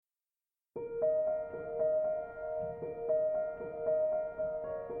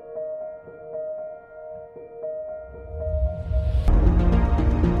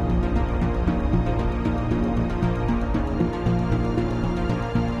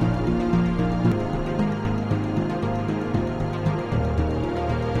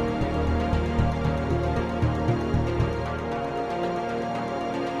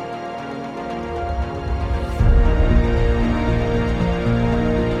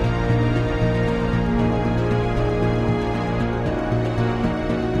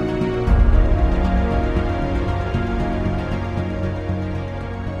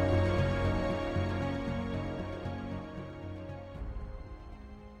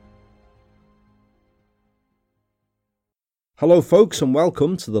Hello folks and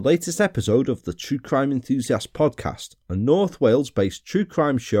welcome to the latest episode of the True Crime Enthusiast podcast, a North Wales-based true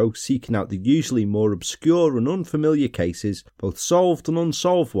crime show seeking out the usually more obscure and unfamiliar cases, both solved and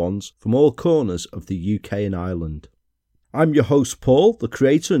unsolved ones, from all corners of the UK and Ireland. I'm your host Paul, the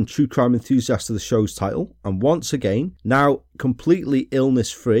creator and true crime enthusiast of the show's title, and once again, now completely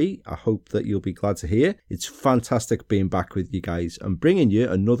illness-free, I hope that you'll be glad to hear, it's fantastic being back with you guys and bringing you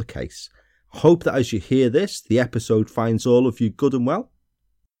another case. I hope that as you hear this, the episode finds all of you good and well.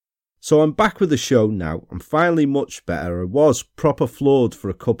 So I'm back with the show now. I'm finally much better. I was proper floored for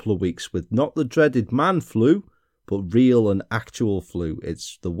a couple of weeks with not the dreaded man flu, but real and actual flu.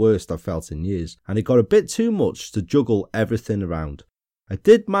 It's the worst I've felt in years. And it got a bit too much to juggle everything around. I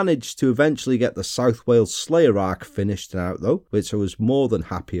did manage to eventually get the South Wales Slayer arc finished out though, which I was more than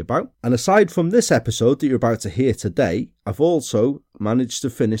happy about. And aside from this episode that you're about to hear today, I've also managed to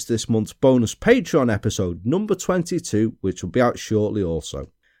finish this month's bonus Patreon episode, number 22, which will be out shortly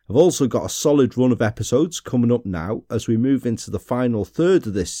also. I've also got a solid run of episodes coming up now as we move into the final third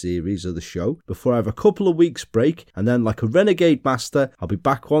of this series of the show before I have a couple of weeks break, and then like a renegade master, I'll be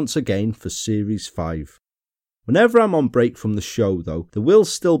back once again for series 5. Whenever I'm on break from the show though, there will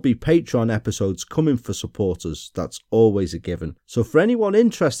still be Patreon episodes coming for supporters, that's always a given. So for anyone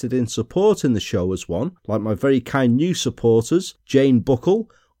interested in supporting the show as one, like my very kind new supporters, Jane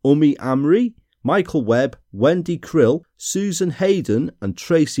Buckle, Umi Amri, Michael Webb, Wendy Krill, Susan Hayden and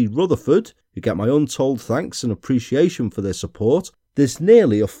Tracy Rutherford, who get my untold thanks and appreciation for their support, there's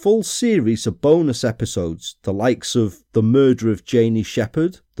nearly a full series of bonus episodes, the likes of The Murder of Janie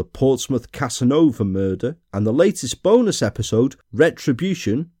Shepherd, the Portsmouth Casanova murder, and the latest bonus episode,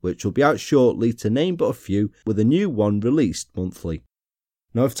 Retribution, which will be out shortly to name but a few, with a new one released monthly.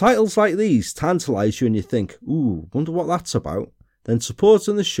 Now if titles like these tantalise you and you think, ooh, wonder what that's about, then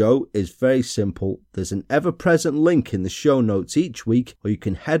supporting the show is very simple. There's an ever-present link in the show notes each week, or you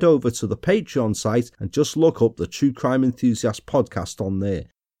can head over to the Patreon site and just look up the True Crime Enthusiast podcast on there.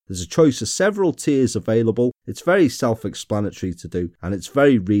 There's a choice of several tiers available. It's very self-explanatory to do, and it's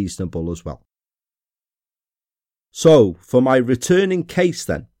very reasonable as well. So, for my returning case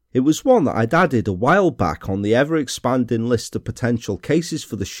then, it was one that I'd added a while back on the ever-expanding list of potential cases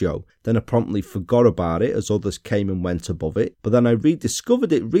for the show, then I promptly forgot about it as others came and went above it, but then I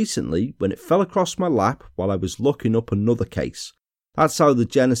rediscovered it recently when it fell across my lap while I was looking up another case. That's how the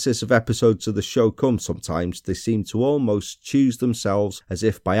genesis of episodes of the show come sometimes. They seem to almost choose themselves as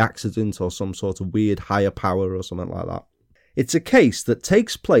if by accident or some sort of weird higher power or something like that. It's a case that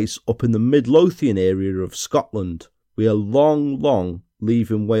takes place up in the Midlothian area of Scotland. We are long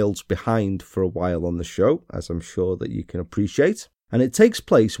leaving Wales behind for a while on the show, as I'm sure that you can appreciate, and it takes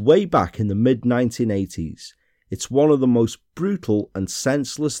place way back in the mid-1980s. It's one of the most brutal and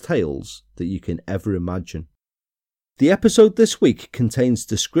senseless tales that you can ever imagine. The episode this week contains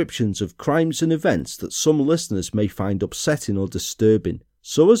descriptions of crimes and events that some listeners may find upsetting or disturbing,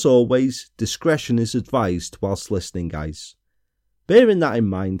 so as always, discretion is advised whilst listening, guys. Bearing that in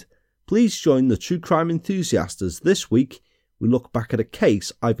mind, please join the True Crime Enthusiast as this week we look back at a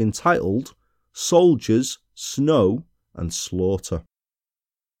case I've entitled Soldiers, Snow and Slaughter.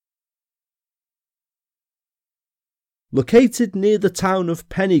 Located near the town of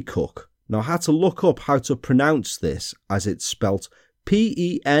Penicuik. Now I had to look up how to pronounce this as it's spelt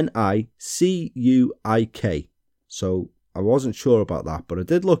Penicuk. So I wasn't sure about that, but I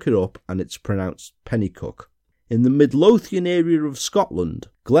did look it up and it's pronounced Penicuik. In the Midlothian area of Scotland,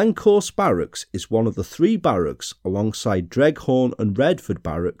 Glencorse Barracks is one of the 3 barracks alongside Dreghorn and Redford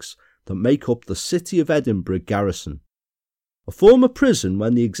Barracks that make up the City of Edinburgh garrison. A former prison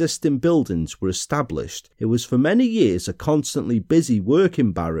when the existing buildings were established, it was for many years a constantly busy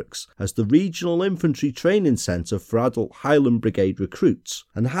working barracks as the regional infantry training centre for adult Highland Brigade recruits,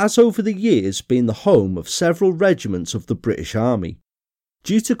 and has over the years been the home of several regiments of the British Army.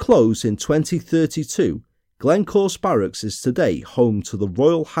 Due to close in 2032, Glencorse Barracks is today home to the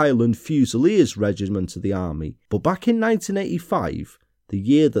Royal Highland Fusiliers Regiment of the Army, but back in 1985, the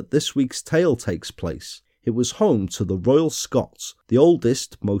year that this week's tale takes place, it was home to the Royal Scots, the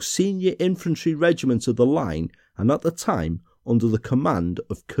oldest, most senior infantry regiment of the line, and at the time under the command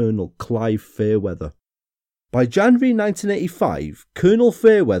of Colonel Clive Fairweather. By January 1985, Colonel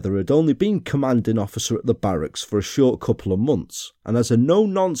Fairweather had only been commanding officer at the barracks for a short couple of months, and as a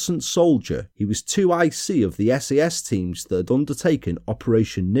no-nonsense soldier, he was 2IC of the SAS teams that had undertaken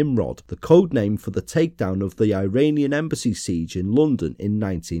Operation Nimrod, the code name for the takedown of the Iranian embassy siege in London in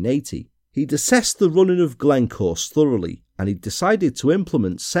 1980. He'd assessed the running of Glencorse thoroughly, and he'd decided to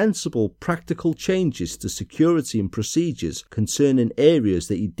implement sensible, practical changes to security and procedures concerning areas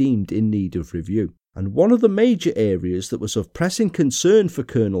that he deemed in need of review. And one of the major areas that was of pressing concern for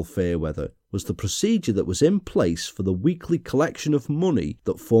Colonel Fairweather was the procedure that was in place for the weekly collection of money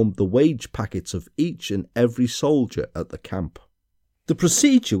that formed the wage packets of each and every soldier at the camp. The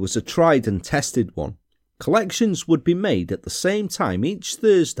procedure was a tried and tested one. Collections would be made at the same time each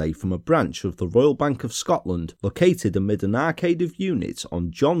Thursday from a branch of the Royal Bank of Scotland located amid an arcade of units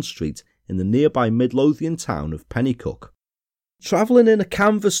on John Street in the nearby Midlothian town of Pennycook. Travelling in a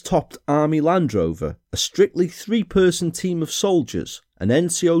canvas-topped Army Land Rover, a strictly three-person team of soldiers, an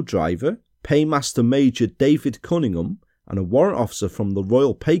NCO driver, Paymaster Major David Cunningham, and a warrant officer from the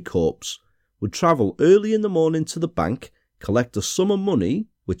Royal Pay Corps, would travel early in the morning to the bank, collect a sum of money,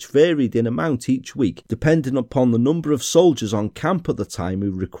 which varied in amount each week depending upon the number of soldiers on camp at the time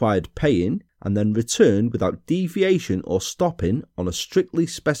who required paying, and then return without deviation or stopping on a strictly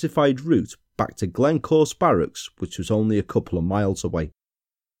specified route back to Glencorse Barracks, which was only a couple of miles away.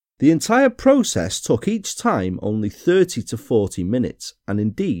 The entire process took each time only 30 to 40 minutes, and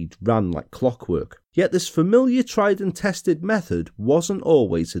indeed ran like clockwork. Yet this familiar tried and tested method wasn't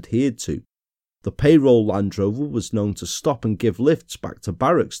always adhered to. The payroll Land Rover was known to stop and give lifts back to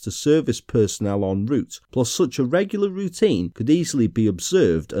barracks to service personnel en route, plus such a regular routine could easily be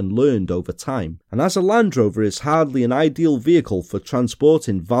observed and learned over time. And as a Land Rover is hardly an ideal vehicle for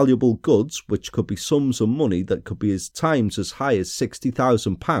transporting valuable goods, which could be sums of money that could be at times as high as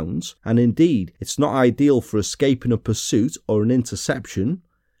 £60,000, and indeed it's not ideal for escaping a pursuit or an interception,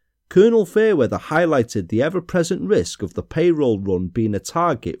 Colonel Fairweather highlighted the ever-present risk of the payroll run being a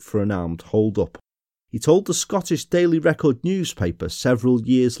target for an armed hold-up. He told the Scottish Daily Record newspaper several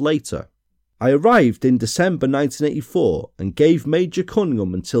years later, "I arrived in December 1984 and gave Major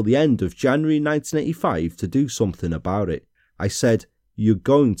Cunningham until the end of January 1985 to do something about it. I said, 'You're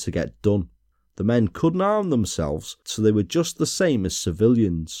going to get done.' The men couldn't arm themselves, so they were just the same as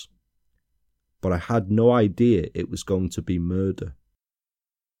civilians. But I had no idea it was going to be murder."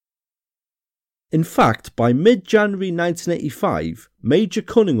 In fact, by mid-January 1985, Major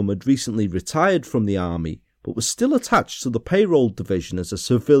Cunningham had recently retired from the army, but was still attached to the payroll division as a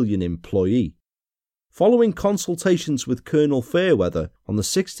civilian employee. Following consultations with Colonel Fairweather, on the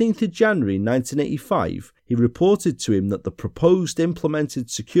 16th of January 1985, he reported to him that the proposed implemented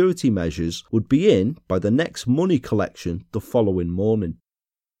security measures would be in by the next money collection the following morning.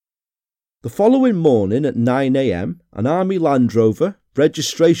 The following morning at 9 a.m, an Army Land Rover,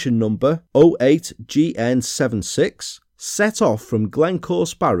 registration number 08GN76, set off from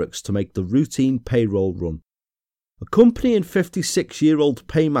Glencorse Barracks to make the routine payroll run. Accompanying 56-year-old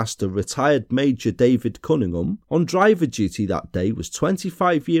Paymaster retired Major David Cunningham, on driver duty that day was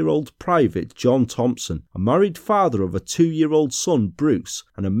 25-year-old Private John Thompson, a married father of a 2-year-old son Bruce,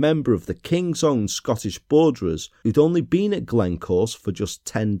 and a member of the King's Own Scottish Borderers who'd only been at Glencorse for just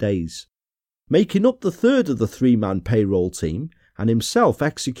 10 days. Making up the third of the three-man payroll team, and himself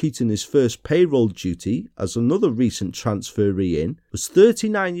executing his first payroll duty as another recent transferee in, was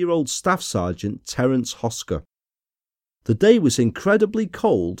 39-year-old Staff Sergeant Terence Hosker. The day was incredibly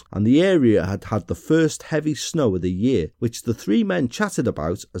cold, and the area had had the first heavy snow of the year, which the three men chatted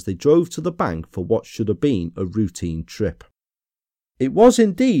about as they drove to the bank for what should have been a routine trip. It was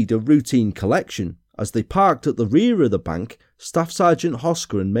indeed a routine collection. As they parked at the rear of the bank, Staff Sergeant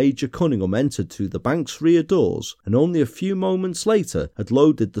Hosker and Major Cunningham entered through the bank's rear doors, and only a few moments later had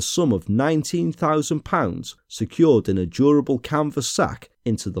loaded the sum of £19,000 secured in a durable canvas sack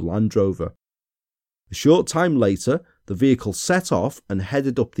into the Land Rover. A short time later, the vehicle set off and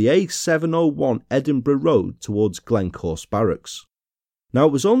headed up the A701 Edinburgh Road towards Glencorse Barracks. Now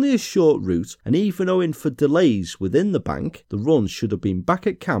it was only a short route, and even owing for delays within the bank, the run should have been back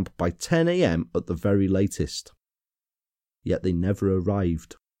at camp by 10 a.m. at the very latest. Yet they never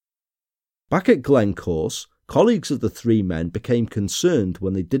arrived. Back at Glencorse, colleagues of the three men became concerned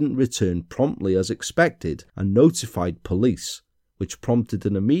when they didn't return promptly as expected and notified police, which prompted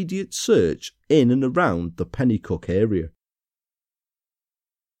an immediate search in and around the Pennycook area.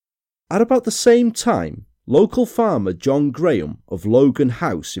 At about the same time, local farmer John Graham of Logan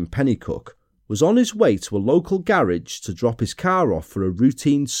House in Pennycook was on his way to a local garage to drop his car off for a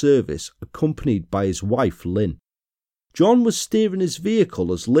routine service accompanied by his wife Lynn. John was steering his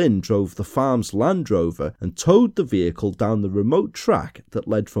vehicle as Lynn drove the farm's Land Rover and towed the vehicle down the remote track that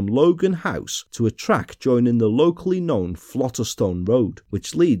led from Logan House to a track joining the locally known Flotterstone Road,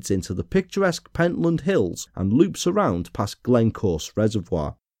 which leads into the picturesque Pentland Hills and loops around past Glencorse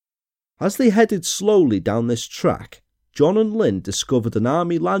Reservoir. As they headed slowly down this track, John and Lynn discovered an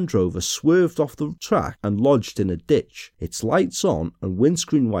Army Land Rover swerved off the track and lodged in a ditch, its lights on and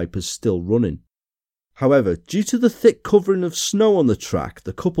windscreen wipers still running. However, due to the thick covering of snow on the track,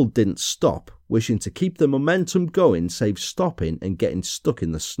 the couple didn't stop, wishing to keep the momentum going save stopping and getting stuck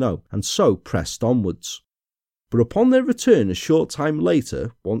in the snow, and so pressed onwards. But upon their return a short time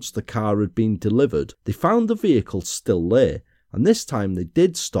later, once the car had been delivered, they found the vehicle still there, and this time they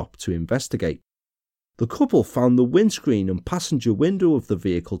did stop to investigate. The couple found the windscreen and passenger window of the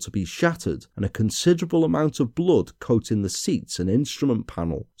vehicle to be shattered and a considerable amount of blood coating the seats and instrument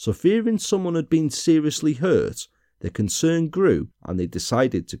panel, so fearing someone had been seriously hurt, their concern grew and they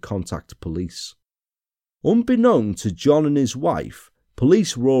decided to contact police. Unbeknown to John and his wife,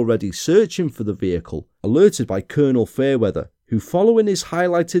 police were already searching for the vehicle, alerted by Colonel Fairweather, who, following his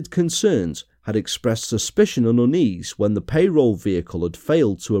highlighted concerns, had expressed suspicion and unease when the payroll vehicle had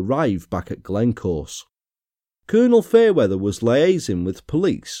failed to arrive back at Glencorse. Colonel Fairweather was liaising with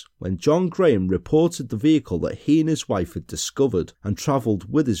police when John Graham reported the vehicle that he and his wife had discovered and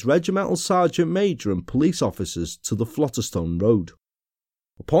travelled with his regimental sergeant major and police officers to the Flotterstone Road.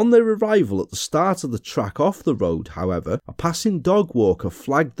 Upon their arrival at the start of the track off the road, however, a passing dog walker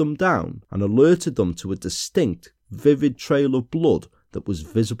flagged them down and alerted them to a distinct, vivid trail of blood that was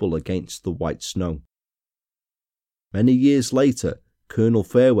visible against the white snow. Many years later, Colonel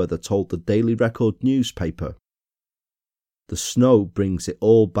Fairweather told the Daily Record newspaper, "The snow brings it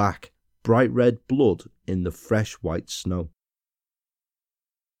all back, bright red blood in the fresh white snow."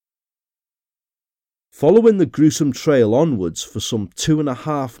 Following the gruesome trail onwards for some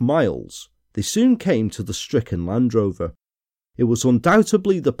 2.5 miles, they soon came to the stricken Land Rover. It was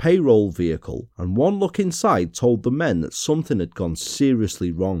undoubtedly the payroll vehicle, and one look inside told the men that something had gone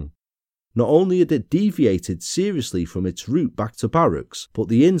seriously wrong. Not only had it deviated seriously from its route back to barracks, but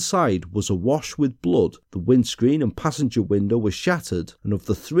the inside was awash with blood, the windscreen and passenger window were shattered, and of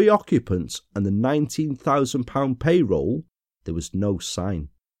the 3 occupants and the £19,000 payroll, there was no sign.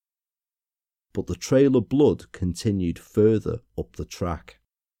 But the trail of blood continued further up the track.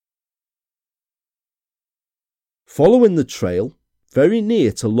 Following the trail, very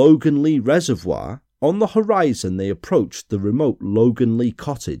near to Logan Lee Reservoir, on the horizon they approached the remote Logan Lee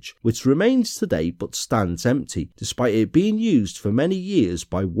Cottage, which remains today but stands empty, despite it being used for many years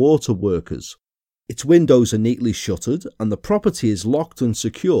by water workers. Its windows are neatly shuttered and the property is locked and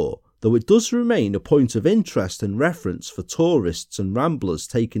secure, though it does remain a point of interest and reference for tourists and ramblers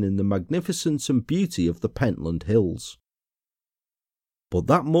taking in the magnificence and beauty of the Pentland Hills. But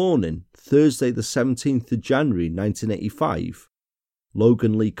that morning, Thursday the 17th of January 1985,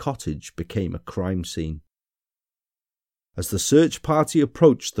 Logan Lee Cottage became a crime scene. As the search party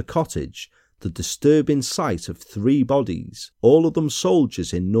approached the cottage, the disturbing sight of 3 bodies, all of them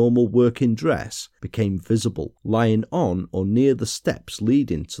soldiers in normal working dress, became visible, lying on or near the steps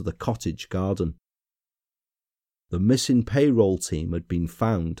leading to the cottage garden. The missing payroll team had been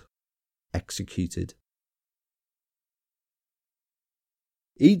found, executed.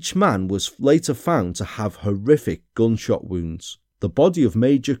 Each man was later found to have horrific gunshot wounds. The body of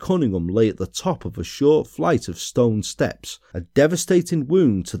Major Cunningham lay at the top of a short flight of stone steps, a devastating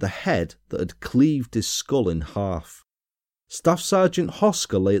wound to the head that had cleaved his skull in half. Staff Sergeant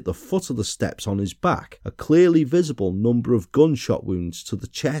Hosker lay at the foot of the steps on his back, a clearly visible number of gunshot wounds to the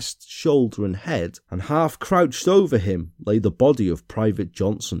chest, shoulder and head, and half crouched over him lay the body of Private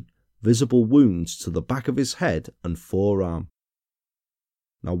Johnson, visible wounds to the back of his head and forearm.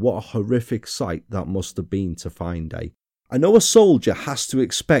 Now what a horrific sight that must have been to find, eh? I know a soldier has to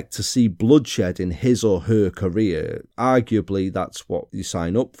expect to see bloodshed in his or her career. Arguably that's what you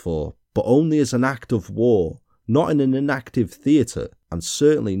sign up for, but only as an act of war, not in an inactive theatre, and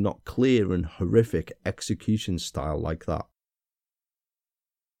certainly not clear and horrific execution style like that.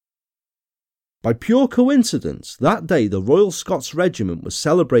 By pure coincidence, that day the Royal Scots Regiment was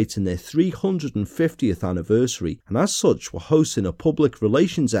celebrating their 350th anniversary, and as such were hosting a public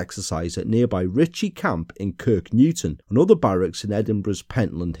relations exercise at nearby Ritchie Camp in Kirk Newton and other barracks in Edinburgh's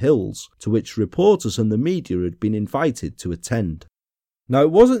Pentland Hills, to which reporters and the media had been invited to attend. Now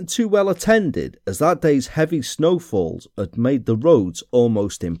it wasn't too well attended, as that day's heavy snowfalls had made the roads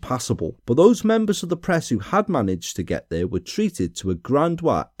almost impassable, but those members of the press who had managed to get there were treated to a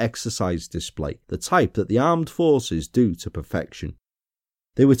Grandois exercise display, the type that the armed forces do to perfection.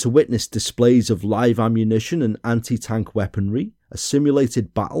 They were to witness displays of live ammunition and anti-tank weaponry, a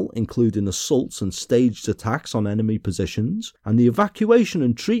simulated battle including assaults and staged attacks on enemy positions, and the evacuation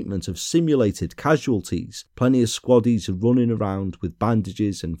and treatment of simulated casualties, plenty of squaddies running around with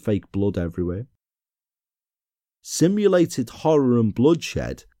bandages and fake blood everywhere. Simulated horror and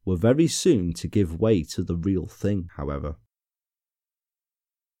bloodshed were very soon to give way to the real thing, however.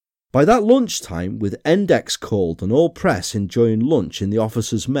 By that lunchtime, with Index called and all press enjoying lunch in the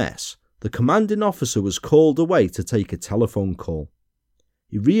officers' mess, the commanding officer was called away to take a telephone call.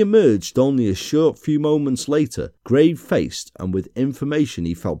 He re-emerged only a short few moments later, grave-faced and with information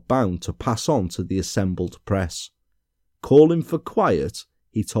he felt bound to pass on to the assembled press. Calling for quiet,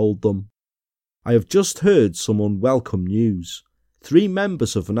 he told them, "I have just heard some unwelcome news. 3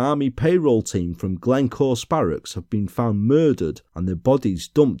 members of an army payroll team from Glencorse Barracks have been found murdered and their bodies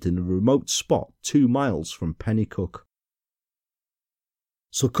dumped in a remote spot 2 miles from Pennycook."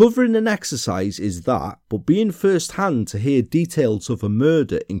 So covering an exercise is that, but being first hand to hear details of a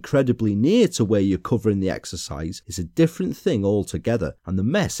murder incredibly near to where you're covering the exercise is a different thing altogether, and the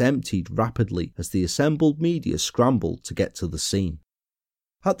mess emptied rapidly as the assembled media scrambled to get to the scene.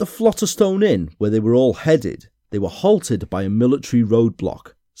 At the Flotterstone Inn, where they were all headed, they were halted by a military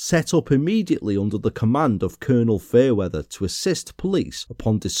roadblock, set up immediately under the command of Colonel Fairweather to assist police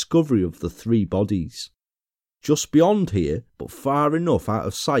upon discovery of the 3 bodies. Just beyond here, but far enough out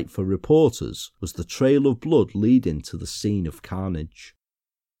of sight for reporters, was the trail of blood leading to the scene of carnage.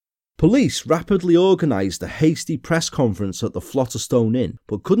 Police rapidly organised a hasty press conference at the Flotterstone Inn,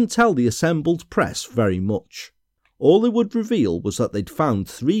 but couldn't tell the assembled press very much. All they would reveal was that they'd found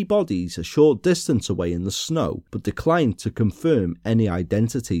 3 bodies a short distance away in the snow, but declined to confirm any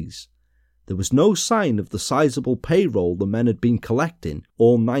identities. There was no sign of the sizable payroll the men had been collecting,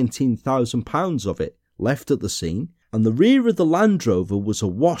 all £19,000 of it, left at the scene, and the rear of the Land Rover was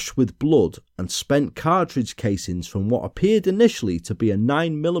awash with blood and spent cartridge casings from what appeared initially to be a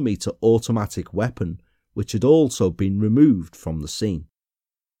 9mm automatic weapon, which had also been removed from the scene.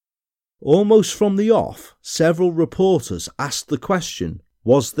 Almost from the off, several reporters asked the question,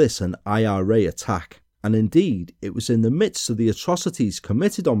 was this an IRA attack? And indeed, it was in the midst of the atrocities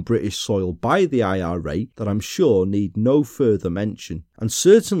committed on British soil by the IRA that I'm sure need no further mention, and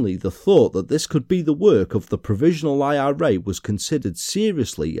certainly the thought that this could be the work of the Provisional IRA was considered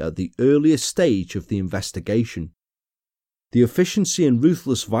seriously at the earliest stage of the investigation. The efficiency and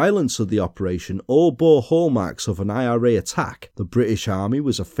ruthless violence of the operation all bore hallmarks of an IRA attack. The British Army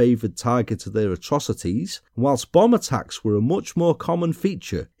was a favoured target of their atrocities, and whilst bomb attacks were a much more common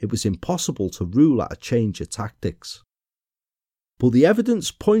feature, it was impossible to rule out a change of tactics. But the evidence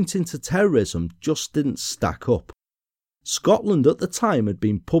pointing to terrorism just didn't stack up. Scotland at the time had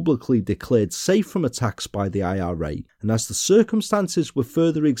been publicly declared safe from attacks by the IRA, and as the circumstances were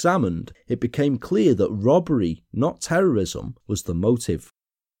further examined, it became clear that robbery, not terrorism, was the motive.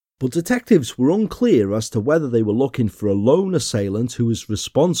 But detectives were unclear as to whether they were looking for a lone assailant who was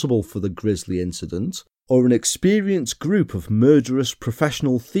responsible for the grisly incident, or an experienced group of murderous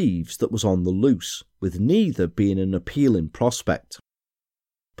professional thieves that was on the loose, with neither being an appealing prospect.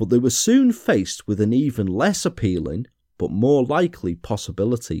 But they were soon faced with an even less appealing, but more likely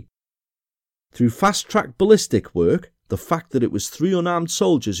possibility. Through fast-track ballistic work, the fact that it was 3 unarmed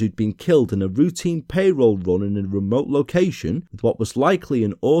soldiers who'd been killed in a routine payroll run in a remote location with what was likely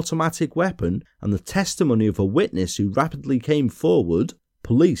an automatic weapon, and the testimony of a witness who rapidly came forward,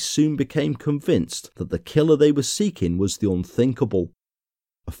 police soon became convinced that the killer they were seeking was the unthinkable,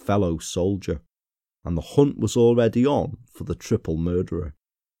 a fellow soldier, and the hunt was already on for the triple murderer.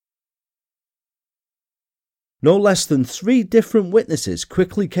 No less than 3 different witnesses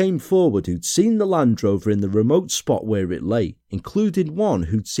quickly came forward who'd seen the Land Rover in the remote spot where it lay, including one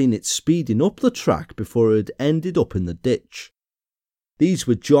who'd seen it speeding up the track before it had ended up in the ditch. These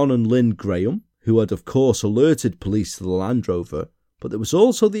were John and Lynn Graham, who had of course alerted police to the Land Rover, but there was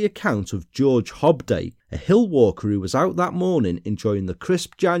also the account of George Hobday, a hill walker who was out that morning enjoying the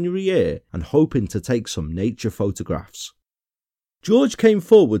crisp January air and hoping to take some nature photographs. George came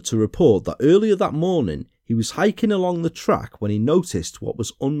forward to report that earlier that morning he was hiking along the track when he noticed what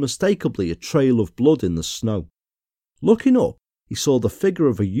was unmistakably a trail of blood in the snow. Looking up, he saw the figure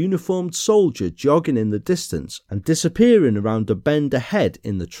of a uniformed soldier jogging in the distance and disappearing around a bend ahead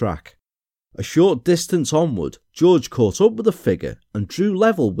in the track. A short distance onward, George caught up with the figure and drew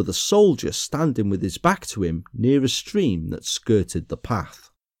level with a soldier standing with his back to him near a stream that skirted the path.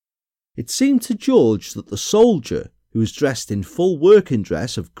 It seemed to George that the soldier, who was dressed in full working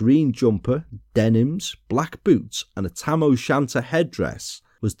dress of green jumper, denims, black boots and a tam o' shanter headdress,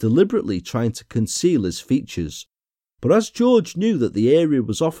 was deliberately trying to conceal his features. But as George knew that the area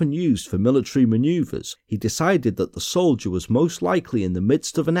was often used for military manoeuvres, he decided that the soldier was most likely in the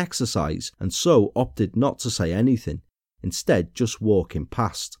midst of an exercise and so opted not to say anything, instead just walking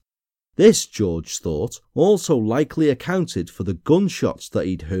past. This, George thought, also likely accounted for the gunshots that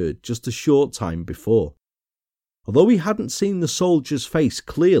he'd heard just a short time before. Although he hadn't seen the soldier's face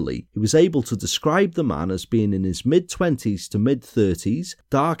clearly, he was able to describe the man as being in his mid-20s to mid-30s,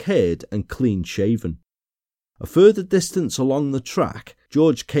 dark-haired and clean-shaven. A further distance along the track,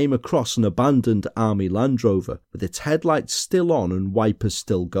 George came across an abandoned Army Land Rover with its headlights still on and wipers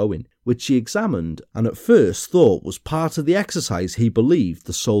still going, which he examined and at first thought was part of the exercise he believed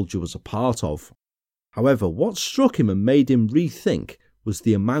the soldier was a part of. However, what struck him and made him rethink was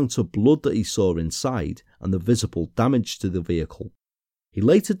the amount of blood that he saw inside and the visible damage to the vehicle. He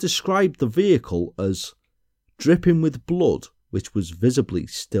later described the vehicle as dripping with blood, which was visibly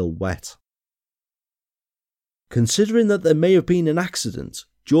still wet. Considering that there may have been an accident,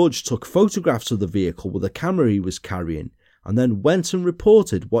 George took photographs of the vehicle with a camera he was carrying and then went and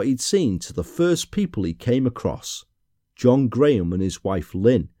reported what he'd seen to the first people he came across, John Graham and his wife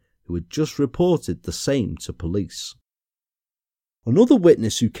Lynn, who had just reported the same to police. Another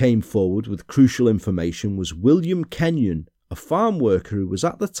witness who came forward with crucial information was William Kenyon, a farm worker who was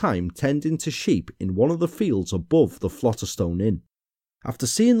at the time tending to sheep in one of the fields above the Flotterstone Inn. After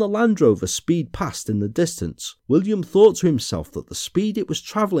seeing the Land Rover speed past in the distance, William thought to himself that the speed it was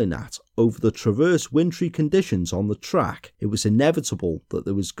travelling at over the traverse wintry conditions on the track, it was inevitable that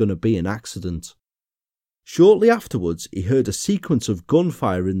there was going to be an accident. Shortly afterwards, he heard a sequence of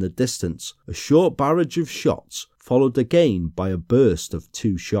gunfire in the distance, a short barrage of shots, followed again by a burst of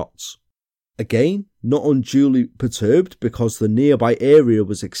 2 shots. Again, not unduly perturbed because the nearby area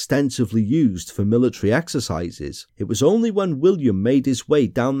was extensively used for military exercises, it was only when William made his way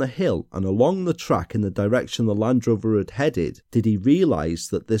down the hill and along the track in the direction the Land Rover had headed did he realise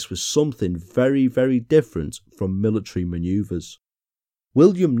that this was something very, very different from military manoeuvres.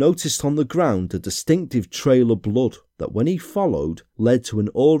 William noticed on the ground a distinctive trail of blood that, when he followed, led to an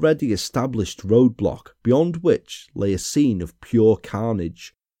already established roadblock, beyond which lay a scene of pure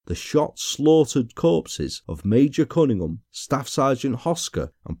carnage. The shot slaughtered corpses of Major Cunningham, Staff Sergeant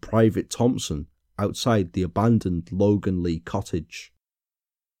Hosker and Private Thompson outside the abandoned Logan Lee cottage.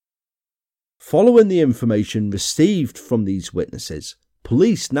 Following the information received from these witnesses,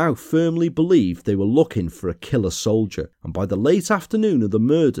 police now firmly believed they were looking for a killer soldier, and by the late afternoon of the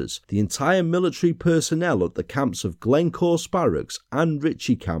murders, the entire military personnel at the camps of Glencorse Barracks and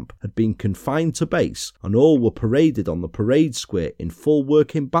Ritchie Camp had been confined to base, and all were paraded on the parade square in full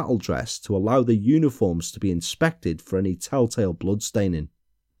working battle dress to allow their uniforms to be inspected for any telltale bloodstaining.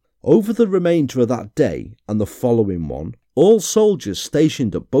 Over the remainder of that day and the following one, all soldiers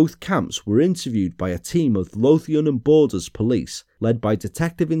stationed at both camps were interviewed by a team of Lothian and Borders Police, led by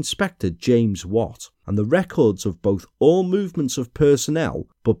Detective Inspector James Watt, and the records of both all movements of personnel,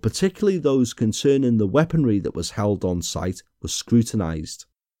 but particularly those concerning the weaponry that was held on site, were scrutinised.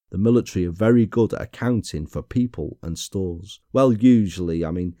 The military are very good at accounting for people and stores. Well, usually,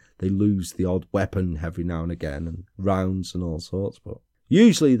 they lose the odd weapon every now and again, and rounds and all sorts, but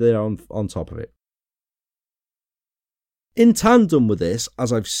usually they're on top of it. In tandem with this,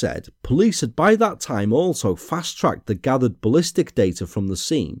 as I've said, police had by that time also fast-tracked the gathered ballistic data from the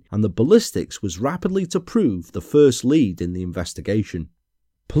scene, and the ballistics was rapidly to prove the first lead in the investigation.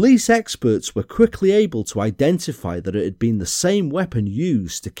 Police experts were quickly able to identify that it had been the same weapon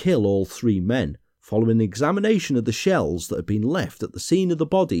used to kill all 3 men, following examination of the shells that had been left at the scene of the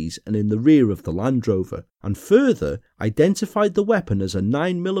bodies and in the rear of the Land Rover, and further identified the weapon as a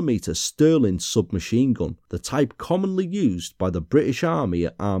 9mm Sterling submachine gun, the type commonly used by the British Army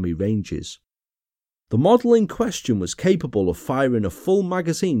at Army ranges. The model in question was capable of firing a full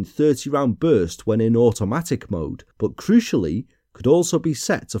magazine 30-round burst when in automatic mode, but crucially could also be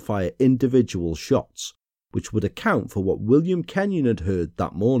set to fire individual shots, which would account for what William Kenyon had heard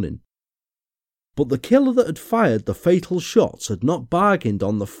that morning. But the killer that had fired the fatal shots had not bargained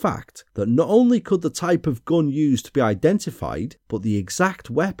on the fact that not only could the type of gun used be identified, but the exact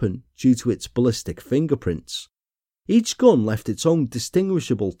weapon due to its ballistic fingerprints. Each gun left its own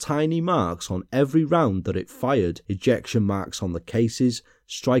distinguishable tiny marks on every round that it fired, ejection marks on the cases,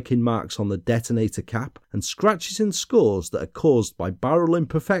 striking marks on the detonator cap, and scratches and scores that are caused by barrel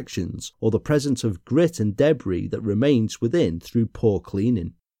imperfections or the presence of grit and debris that remains within through poor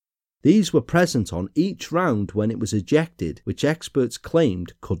cleaning. These were present on each round when it was ejected, which experts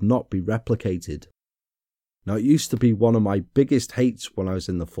claimed could not be replicated. Now, it used to be one of my biggest hates when I was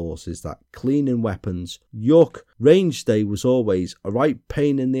in the forces, that cleaning weapons, yuck, range day was always a right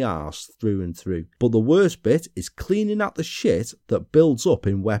pain in the arse through and through. But the worst bit is cleaning out the shit that builds up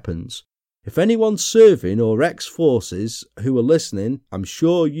in weapons. If anyone's serving or ex-forces who are listening, I'm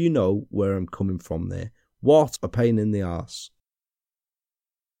sure you know where I'm coming from there. What a pain in the arse.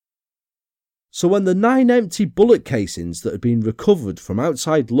 So when the 9 empty bullet casings that had been recovered from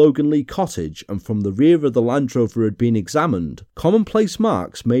outside Loganlea Cottage and from the rear of the Land Rover had been examined, commonplace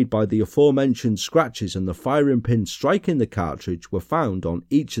marks made by the aforementioned scratches and the firing pin striking the cartridge were found on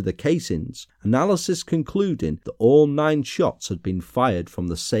each of the casings, analysis concluding that all 9 shots had been fired from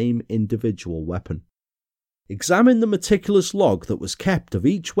the same individual weapon. Examine the meticulous log that was kept of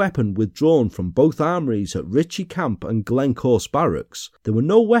each weapon withdrawn from both armouries at Ritchie Camp and Glencorse Barracks. There were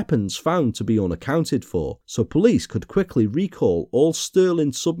no weapons found to be unaccounted for, so police could quickly recall all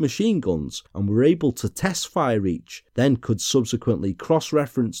Sterling submachine guns and were able to test fire each, then could subsequently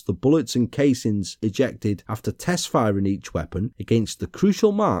cross-reference the bullets and casings ejected after test firing each weapon against the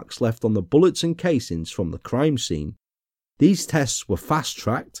crucial marks left on the bullets and casings from the crime scene. These tests were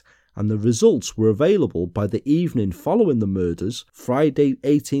fast-tracked, and the results were available by the evening following the murders, Friday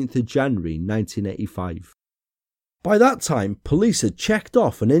 18th of January 1985. By that time, police had checked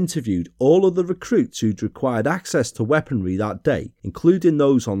off and interviewed all of the recruits who'd required access to weaponry that day, including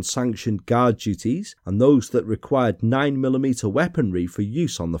those on sanctioned guard duties and those that required 9mm weaponry for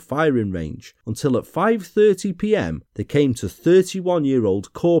use on the firing range, until at 5:30 p.m. they came to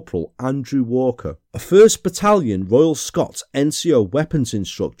 31-year-old Corporal Andrew Walker, a 1st Battalion Royal Scots NCO weapons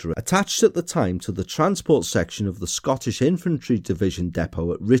instructor attached at the time to the transport section of the Scottish Infantry Division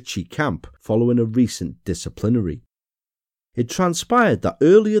depot at Ritchie Camp following a recent disciplinary. It transpired that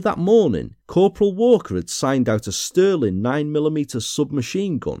earlier that morning, Corporal Walker had signed out a Sterling 9mm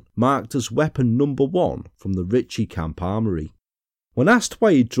submachine gun marked as weapon number 1 from the Ritchie Camp Armoury. When asked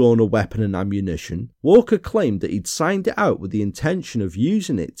why he'd drawn a weapon and ammunition, Walker claimed that he'd signed it out with the intention of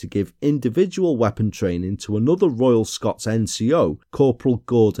using it to give individual weapon training to another Royal Scots NCO, Corporal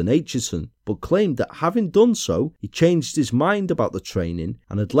Gordon Aitchison, but claimed that having done so, he changed his mind about the training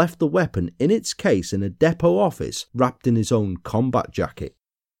and had left the weapon in its case in a depot office wrapped in his own combat jacket.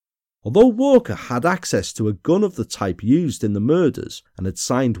 Although Walker had access to a gun of the type used in the murders and had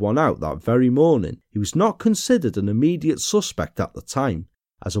signed one out that very morning, he was not considered an immediate suspect at the time.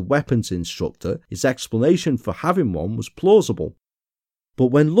 As a weapons instructor, his explanation for having one was plausible.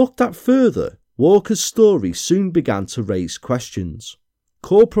 But when looked at further, Walker's story soon began to raise questions.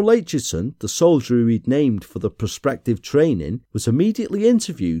 Corporal Aitchison, the soldier who he'd named for the prospective training, was immediately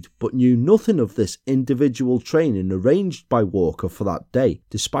interviewed but knew nothing of this individual training arranged by Walker for that day,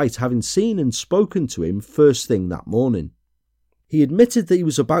 despite having seen and spoken to him first thing that morning. He admitted that he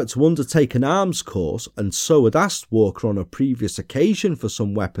was about to undertake an arms course and so had asked Walker on a previous occasion for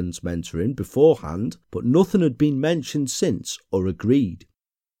some weapons mentoring beforehand, but nothing had been mentioned since or agreed.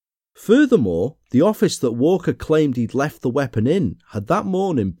 Furthermore, the office that Walker claimed he'd left the weapon in had that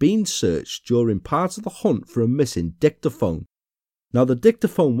morning been searched during part of the hunt for a missing dictaphone. Now the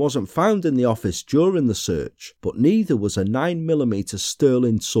dictaphone wasn't found in the office during the search, but neither was a 9mm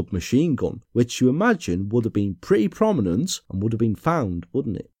Sterling submachine gun, which you imagine would have been pretty prominent and would have been found,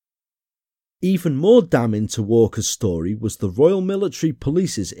 wouldn't it? Even more damning to Walker's story was the Royal Military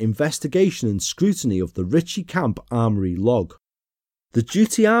Police's investigation and scrutiny of the Ritchie Camp Armoury log. The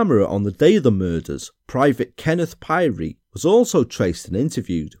duty armourer on the day of the murders, Private Kenneth Pyrie, was also traced and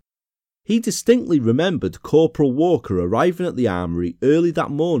interviewed. He distinctly remembered Corporal Walker arriving at the armoury early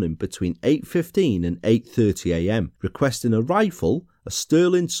that morning between 8:15 and 8:30 a.m, requesting a rifle, a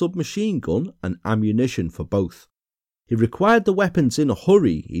Sterling submachine gun and ammunition for both. He required the weapons in a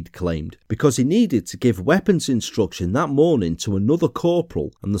hurry, he'd claimed, because he needed to give weapons instruction that morning to another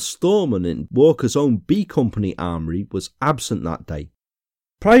corporal, and the storeman in Walker's own B Company armoury was absent that day.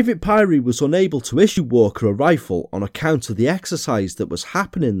 Private Pyrie was unable to issue Walker a rifle on account of the exercise that was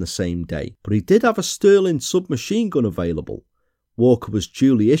happening the same day, but he did have a Sterling submachine gun available. Walker was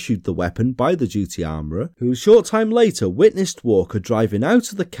duly issued the weapon by the duty armourer, who a short time later witnessed Walker driving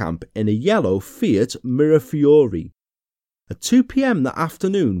out of the camp in a yellow Fiat Mirafiori. At 2 p.m. that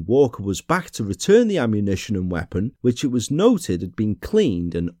afternoon, Walker was back to return the ammunition and weapon, which it was noted had been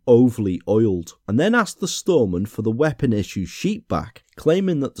cleaned and overly oiled, and then asked the storeman for the weapon issue sheet back,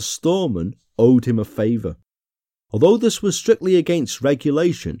 claiming that the storeman owed him a favour. Although this was strictly against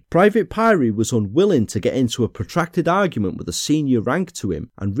regulation, Private Pyrie was unwilling to get into a protracted argument with a senior rank to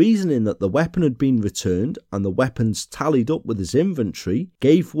him, and reasoning that the weapon had been returned and the weapons tallied up with his inventory,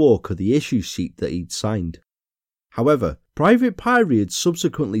 gave Walker the issue sheet that he'd signed. However, Private Pyrie had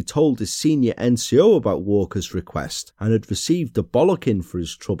subsequently told his senior NCO about Walker's request and had received a bollocking for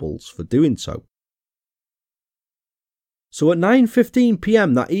his troubles for doing so. So at 9:15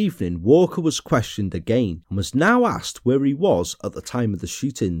 p.m. that evening, Walker was questioned again and was now asked where he was at the time of the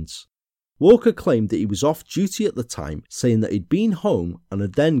shootings. Walker claimed that he was off duty at the time, saying that he'd been home and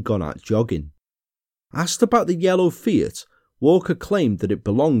had then gone out jogging. Asked about the yellow Fiat, Walker claimed that it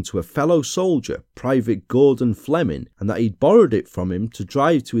belonged to a fellow soldier, Private Gordon Fleming, and that he'd borrowed it from him to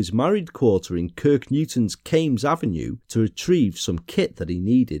drive to his married quarter in Kirk Newton's Kames Avenue to retrieve some kit that he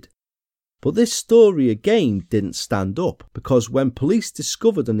needed. But this story again didn't stand up, because when police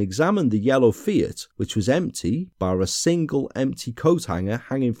discovered and examined the yellow Fiat, which was empty, bar a single empty coat hanger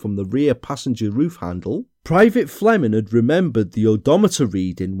hanging from the rear passenger roof handle, Private Fleming had remembered the odometer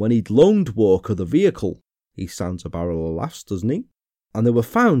reading when he'd loaned Walker the vehicle. He sounds a barrel of laughs, doesn't he? And there were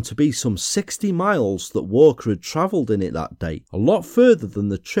found to be some 60 miles that Walker had travelled in it that day, a lot further than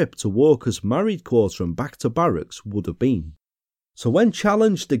the trip to Walker's married quarter and back to barracks would have been. So when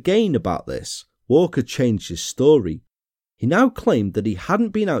challenged again about this, Walker changed his story. He now claimed that he hadn't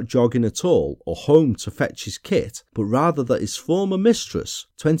been out jogging at all or home to fetch his kit, but rather that his former mistress,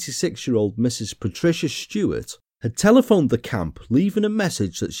 26-year-old Mrs. Patricia Stewart, had telephoned the camp leaving a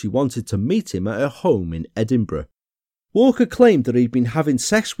message that she wanted to meet him at her home in Edinburgh. Walker claimed that he'd been having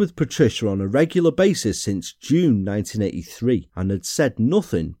sex with Patricia on a regular basis since June 1983 and had said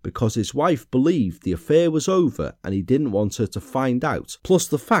nothing because his wife believed the affair was over and he didn't want her to find out, plus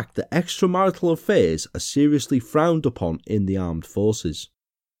the fact that extramarital affairs are seriously frowned upon in the armed forces.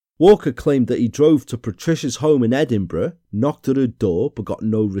 Walker claimed that he drove to Patricia's home in Edinburgh, knocked at her door but got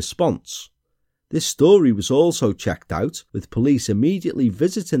no response. This story was also checked out, with police immediately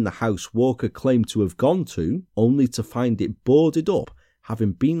visiting the house Walker claimed to have gone to, only to find it boarded up,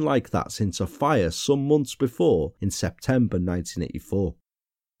 having been like that since a fire some months before in September 1984.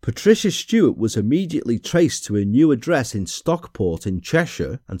 Patricia Stewart was immediately traced to her new address in Stockport in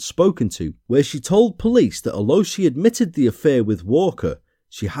Cheshire and spoken to, where she told police that although she admitted the affair with Walker,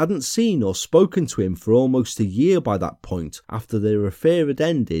 she hadn't seen or spoken to him for almost a year by that point after their affair had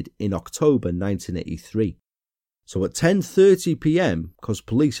ended in October 1983. So at 10:30 p.m, because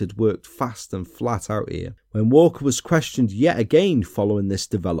police had worked fast and flat out here, when Walker was questioned yet again following this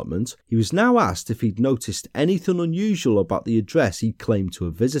development, he was now asked if he'd noticed anything unusual about the address he claimed to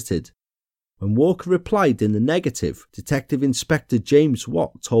have visited. When Walker replied in the negative, Detective Inspector James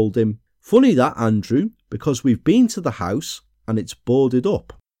Watt told him, "Funny that, Andrew, because we've been to the house and it's boarded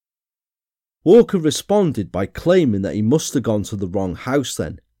up." Walker responded by claiming that he must have gone to the wrong house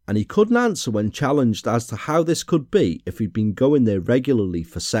then, and he couldn't answer when challenged as to how this could be if he'd been going there regularly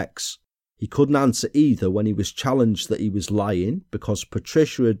for sex. He couldn't answer either when he was challenged that he was lying because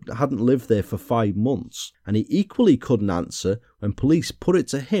Patricia hadn't lived there for 5 months, and he equally couldn't answer when police put it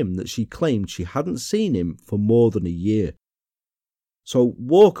to him that she claimed she hadn't seen him for more than a year. So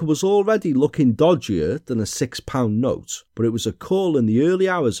Walker was already looking dodgier than a £6 note, but it was a call in the early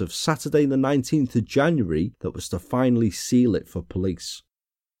hours of Saturday the 19th of January that was to finally seal it for police.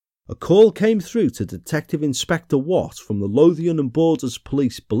 A call came through to Detective Inspector Watt from the Lothian and Borders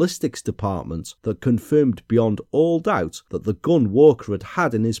Police Ballistics Department that confirmed beyond all doubt that the gun Walker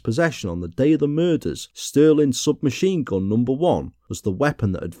had in his possession on the day of the murders, Sterling Submachine Gun No. 1, was the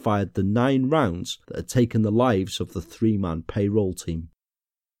weapon that had fired the 9 rounds that had taken the lives of the 3-man payroll team.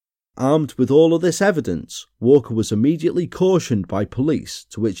 Armed with all of this evidence, Walker was immediately cautioned by police,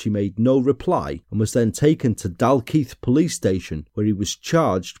 to which he made no reply, and was then taken to Dalkeith Police Station, where he was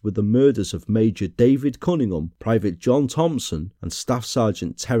charged with the murders of Major David Cunningham, Private John Thompson and Staff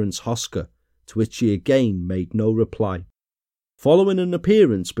Sergeant Terence Hosker, to which he again made no reply. Following an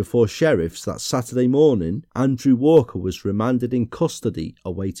appearance before sheriffs that Saturday morning, Andrew Walker was remanded in custody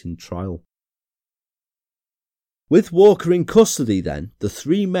awaiting trial. With Walker in custody then, the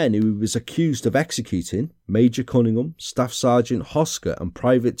 3 men who he was accused of executing, Major Cunningham, Staff Sergeant Hosker and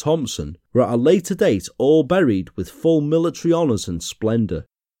Private Thompson, were at a later date all buried with full military honours and splendour.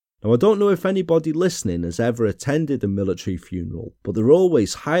 Now I don't know if anybody listening has ever attended a military funeral, but they're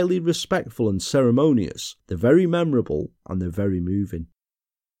always highly respectful and ceremonious, they're very memorable and they're very moving.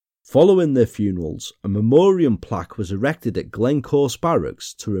 Following their funerals, a memoriam plaque was erected at Glencorse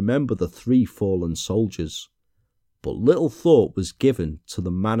Barracks to remember the 3 fallen soldiers. But little thought was given to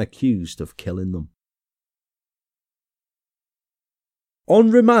the man accused of killing them. On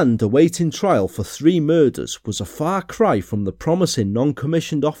remand awaiting trial for 3 murders was a far cry from the promising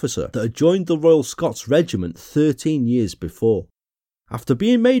non-commissioned officer that had joined the Royal Scots Regiment 13 years before. After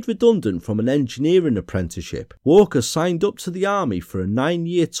being made redundant from an engineering apprenticeship, Walker signed up to the army for a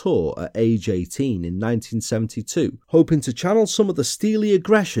 9-year tour at age 18 in 1972, hoping to channel some of the steely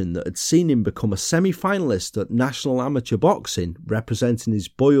aggression that had seen him become a semi-finalist at National Amateur Boxing, representing his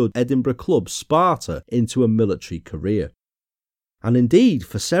boyhood Edinburgh club Sparta, into a military career. And indeed,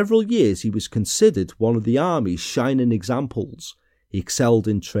 for several years he was considered one of the army's shining examples. He excelled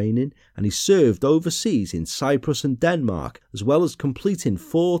in training, and he served overseas in Cyprus and Denmark, as well as completing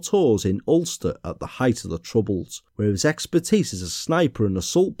 4 tours in Ulster at the height of the Troubles, where his expertise as a sniper and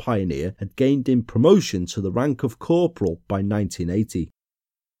assault pioneer had gained him promotion to the rank of corporal by 1980.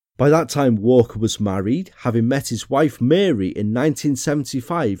 By that time, Walker was married, having met his wife Mary in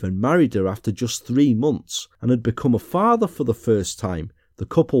 1975 and married her after just 3 months, and had become a father for the first time, the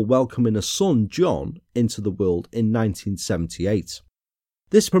couple welcoming a son, John, into the world in 1978.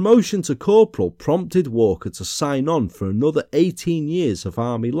 This promotion to corporal prompted Walker to sign on for another 18 years of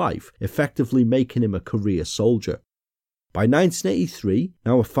army life, effectively making him a career soldier. By 1983,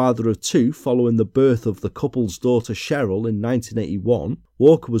 now a father of 2 following the birth of the couple's daughter Cheryl in 1981,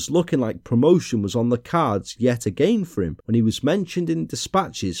 Walker was looking like promotion was on the cards yet again for him when he was mentioned in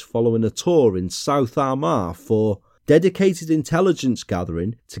dispatches following a tour in South Armagh for dedicated intelligence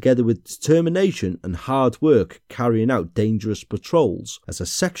gathering together with determination and hard work carrying out dangerous patrols as a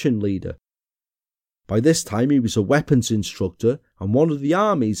section leader. By this time he was a weapons instructor and one of the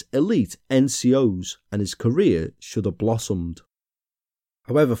Army's elite NCOs, and his career should have blossomed.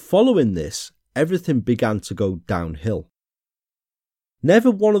 However, following this, everything began to go downhill.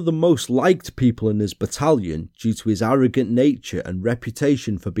 Never one of the most liked people in his battalion due to his arrogant nature and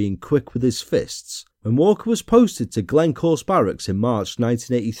reputation for being quick with his fists, when Walker was posted to Glencorse Barracks in March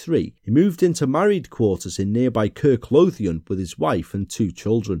 1983, he moved into married quarters in nearby Kirk Lothian with his wife and 2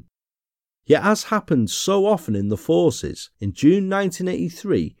 children. Yet, as happened so often in the forces, in June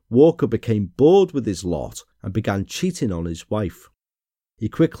 1983, Walker became bored with his lot and began cheating on his wife. He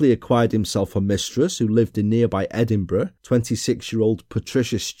quickly acquired himself a mistress who lived in nearby Edinburgh, 26-year-old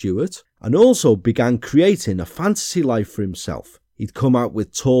Patricia Stewart, and also began creating a fantasy life for himself. He'd come out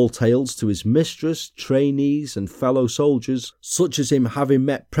with tall tales to his mistress, trainees and fellow soldiers, such as him having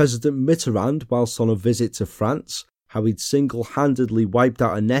met President Mitterrand whilst on a visit to France, how he'd single-handedly wiped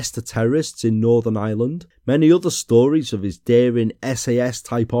out a nest of terrorists in Northern Ireland, many other stories of his daring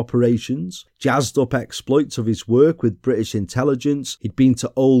SAS-type operations, jazzed-up exploits of his work with British intelligence, he'd been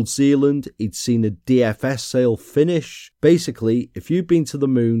to Old Zealand, he'd seen a DFS sail finish. Basically, if you'd been to the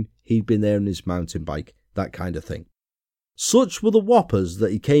moon, he'd been there on his mountain bike, that kind of thing. Such were the whoppers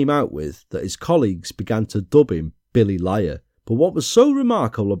that he came out with that his colleagues began to dub him Billy Liar. But what was so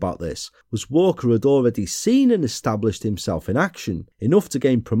remarkable about this was Walker had already seen and established himself in action, enough to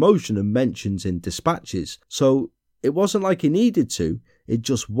gain promotion and mentions in dispatches, so it wasn't like he needed to, it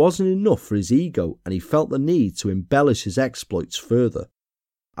just wasn't enough for his ego and he felt the need to embellish his exploits further.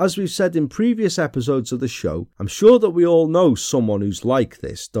 As we've said in previous episodes of the show, I'm sure that we all know someone who's like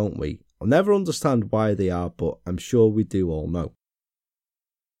this, don't we? I'll never understand why they are, but I'm sure we do all know.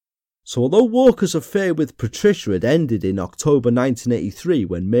 So although Walker's affair with Patricia had ended in October 1983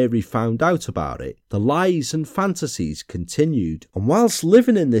 when Mary found out about it, the lies and fantasies continued. And whilst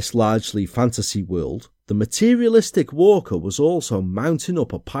living in this largely fantasy world, the materialistic Walker was also mounting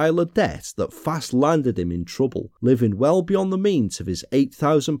up a pile of debt that fast landed him in trouble, living well beyond the means of his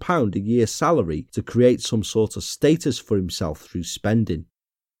 £8,000 a year salary to create some sort of status for himself through spending.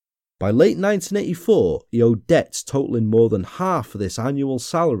 By late 1984, he owed debts totalling more than half of this annual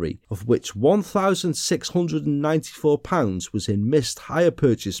salary, of which £1,694 was in missed hire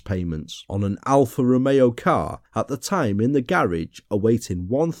purchase payments on an Alfa Romeo car, at the time in the garage awaiting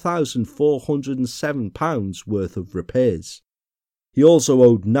 £1,407 worth of repairs. He also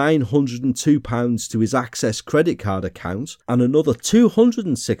owed £902 to his Access credit card account and another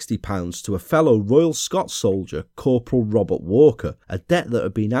 £260 to a fellow Royal Scots soldier, Corporal Robert Walker, a debt that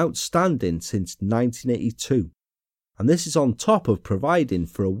had been outstanding since 1982. And this is on top of providing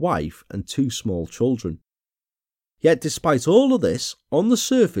for a wife and 2 small children. Yet despite all of this, on the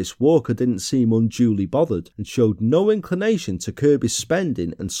surface Walker didn't seem unduly bothered and showed no inclination to curb his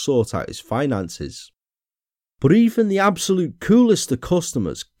spending and sort out his finances. But even the absolute coolest of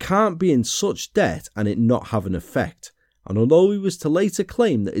customers can't be in such debt and it not have an effect, and although he was to later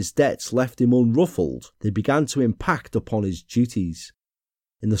claim that his debts left him unruffled, they began to impact upon his duties.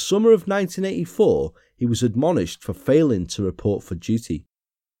 In the summer of 1984, he was admonished for failing to report for duty.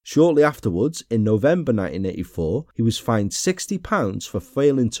 Shortly afterwards, in November 1984, he was fined £60 for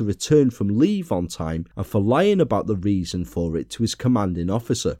failing to return from leave on time and for lying about the reason for it to his commanding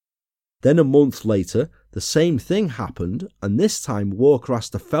officer. Then a month later, the same thing happened, and this time Walker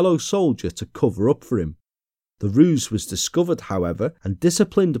asked a fellow soldier to cover up for him. The ruse was discovered, however, and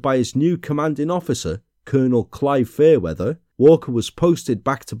disciplined by his new commanding officer, Colonel Clive Fairweather. Walker was posted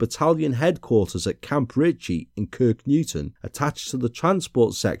back to battalion headquarters at Camp Ritchie in Kirk Newton, attached to the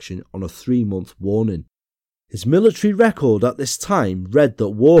transport section on a 3-month warning. His military record at this time read that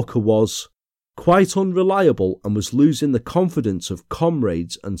Walker was quite unreliable, and was losing the confidence of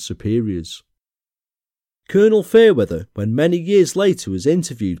comrades and superiors. Colonel Fairweather, when many years later was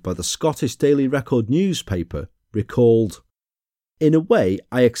interviewed by the Scottish Daily Record newspaper, recalled, "In a way,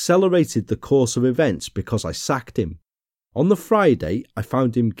 I accelerated the course of events because I sacked him. On the Friday, I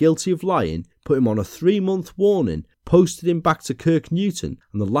found him guilty of lying, put him on a 3-month warning, posted him back to Kirk Newton,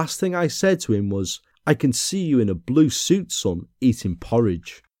 and the last thing I said to him was, 'I can see you in a blue suit, son, eating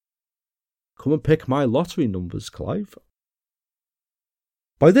porridge.' Come and pick my lottery numbers, Clive."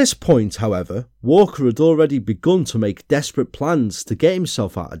 By this point, however, Walker had already begun to make desperate plans to get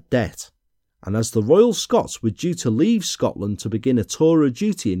himself out of debt, and as the Royal Scots were due to leave Scotland to begin a tour of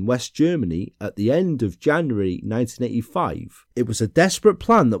duty in West Germany at the end of January 1985, it was a desperate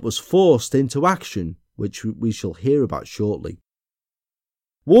plan that was forced into action, which we shall hear about shortly.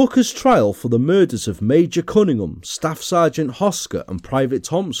 Walker's trial for the murders of Major Cunningham, Staff Sergeant Hosker and Private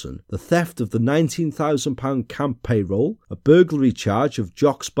Thompson, the theft of the £19,000 camp payroll, a burglary charge of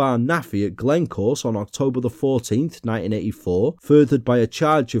Jock's Bar Naffy at Glencorse on October the 14th, 1984, furthered by a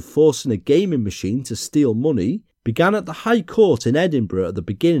charge of forcing a gaming machine to steal money, began at the High Court in Edinburgh at the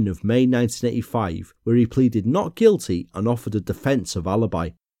beginning of May 1985, where he pleaded not guilty and offered a defence of alibi.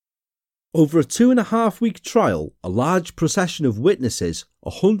 Over a 2.5-week trial, a large procession of witnesses,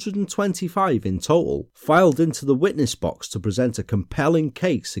 125 in total, filed into the witness box to present a compelling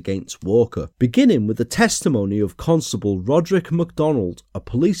case against Walker, beginning with the testimony of Constable Roderick MacDonald, a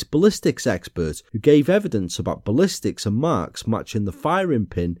police ballistics expert who gave evidence about ballistics and marks matching the firing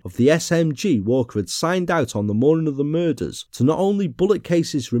pin of the SMG Walker had signed out on the morning of the murders to not only bullet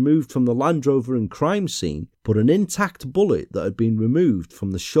cases removed from the Land Rover and crime scene, but an intact bullet that had been removed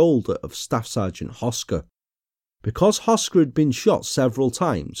from the shoulder of Staff Sergeant Hosker. Because Hosker had been shot several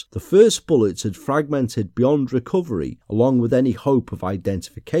times, the first bullets had fragmented beyond recovery along with any hope of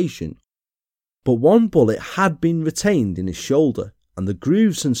identification. But one bullet had been retained in his shoulder, and the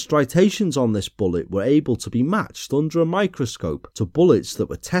grooves and striations on this bullet were able to be matched under a microscope to bullets that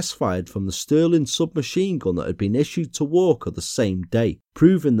were test-fired from the Sterling submachine gun that had been issued to Walker the same day,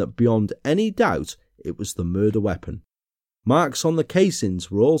 proving that beyond any doubt it was the murder weapon. Marks on the casings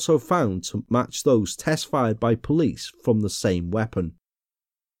were also found to match those test-fired by police from the same weapon.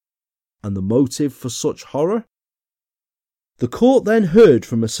 And the motive for such horror? The court then heard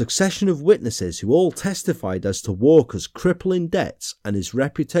from a succession of witnesses who all testified as to Walker's crippling debts and his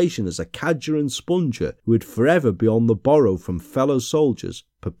reputation as a cadger and sponger who would forever be on the borrow from fellow soldiers,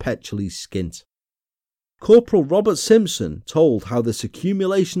 perpetually skint. Corporal Robert Simpson told how this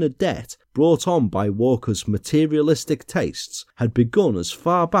accumulation of debt brought on by Walker's materialistic tastes had begun as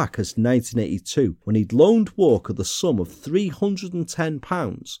far back as 1982, when he'd loaned Walker the sum of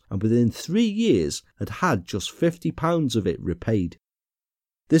 £310 and within 3 years had had just £50 of it repaid.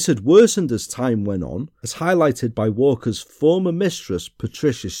 This had worsened as time went on, as highlighted by Walker's former mistress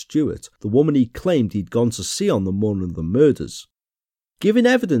Patricia Stewart, the woman he claimed he'd gone to see on the morning of the murders. Giving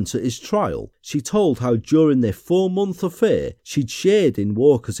evidence at his trial, she told how during their 4-month affair she'd shared in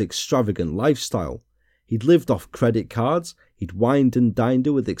Walker's extravagant lifestyle. He'd lived off credit cards, he'd wined and dined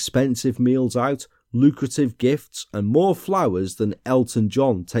her with expensive meals out, lucrative gifts, and more flowers than Elton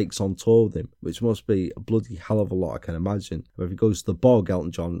John takes on tour with him, which must be a bloody hell of a lot, I can imagine. If he goes to the bog,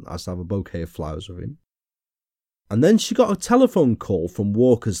 Elton John has to have a bouquet of flowers with him. And then she got a telephone call from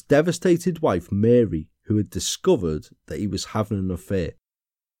Walker's devastated wife Mary, who had discovered that he was having an affair.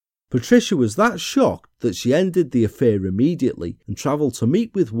 Patricia was that shocked that she ended the affair immediately and travelled to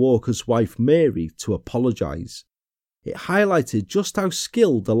meet with Walker's wife Mary to apologise. It highlighted just how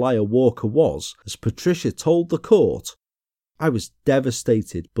skilled a liar Walker was, as Patricia told the court, "I was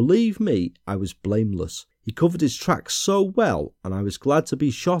devastated. Believe me, I was blameless. He covered his tracks so well, and I was glad to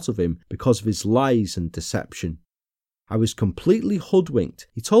be shot of him because of his lies and deception. I was completely hoodwinked.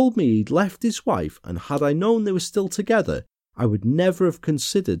 He told me he'd left his wife, and had I known they were still together, I would never have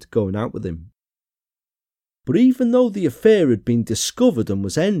considered going out with him." But even though the affair had been discovered and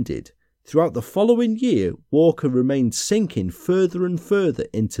was ended, throughout the following year, Walker remained sinking further and further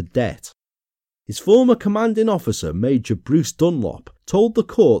into debt. His former commanding officer, Major Bruce Dunlop, told the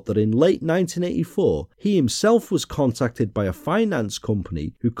court that in late 1984, he himself was contacted by a finance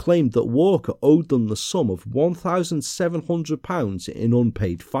company who claimed that Walker owed them the sum of £1,700 in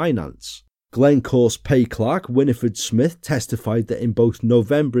unpaid finance. Glencorse pay clerk Winifred Smith testified that in both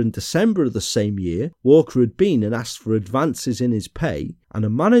November and December of the same year, Walker had been and asked for advances in his pay, and a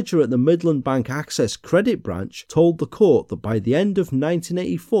manager at the Midland Bank Access Credit Branch told the court that by the end of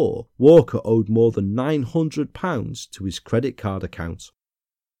 1984, Walker owed more than £900 to his credit card account.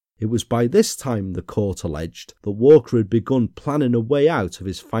 It was by this time, the court alleged, that Walker had begun planning a way out of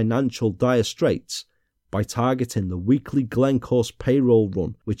his financial dire straits by targeting the weekly Glencorse payroll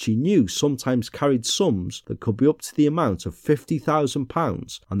run, which he knew sometimes carried sums that could be up to the amount of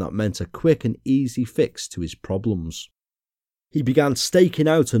 £50,000, and that meant a quick and easy fix to his problems. He began staking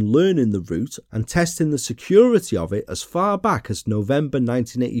out and learning the route and testing the security of it as far back as November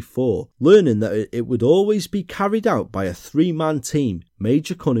 1984, learning that it would always be carried out by a 3-man team,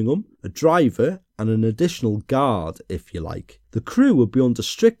 Major Cunningham, a driver, and an additional guard, if you like. The crew would be under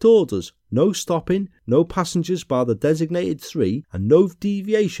strict orders, no stopping, no passengers bar the designated 3, and no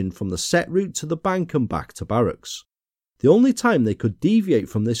deviation from the set route to the bank and back to barracks. The only time they could deviate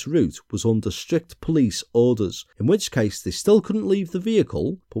from this route was under strict police orders, in which case they still couldn't leave the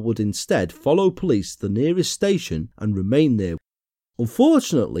vehicle, but would instead follow police to the nearest station and remain there.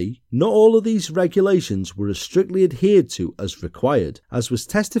 Unfortunately, not all of these regulations were as strictly adhered to as required, as was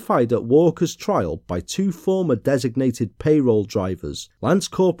testified at Walker's trial by 2 former designated payroll drivers, Lance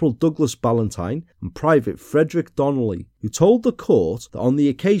Corporal Douglas Ballantyne and Private Frederick Donnelly, who told the court that on the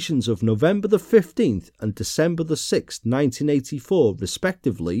occasions of November the 15th and December the 6th, 1984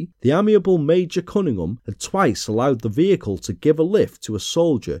 respectively, the amiable Major Cunningham had twice allowed the vehicle to give a lift to a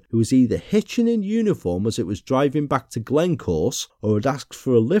soldier who was either hitching in uniform as it was driving back to Glencorse or had asked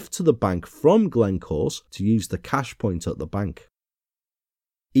for a lift to the bank from Glencorse to use the cash point at the bank.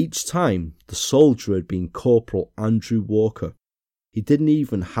 Each time, the soldier had been Corporal Andrew Walker. He didn't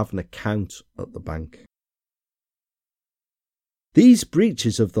even have an account at the bank. These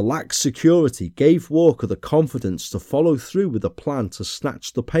breaches of the lax security gave Walker the confidence to follow through with a plan to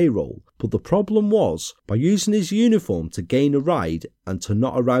snatch the payroll, but the problem was, by using his uniform to gain a ride and to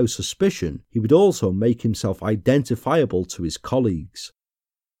not arouse suspicion, he would also make himself identifiable to his colleagues.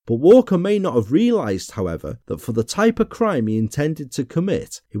 But Walker may not have realised, however, that for the type of crime he intended to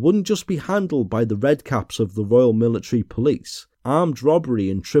commit, it wouldn't just be handled by the redcaps of the Royal Military Police. Armed robbery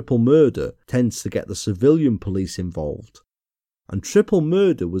and triple murder tends to get the civilian police involved. And triple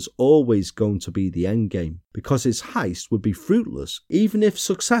murder was always going to be the endgame, because his heist would be fruitless, even if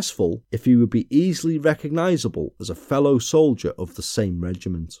successful, if he would be easily recognisable as a fellow soldier of the same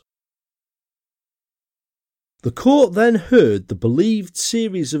regiment. The court then heard the believed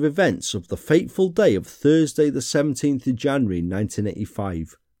series of events of the fateful day of Thursday the 17th of January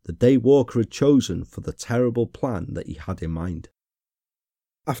 1985, the day Walker had chosen for the terrible plan that he had in mind.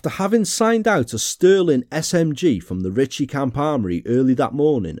 After having signed out a Sterling SMG from the Ritchie Camp Armoury early that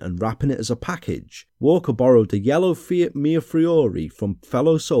morning and wrapping it as a package, Walker borrowed a yellow Fiat Mia Fiore from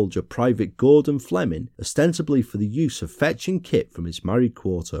fellow soldier Private Gordon Fleming, ostensibly for the use of fetching kit from his married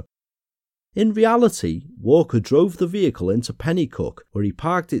quarter. In reality, Walker drove the vehicle into Pennycook, where he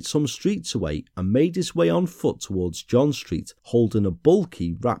parked it some streets away and made his way on foot towards John Street, holding a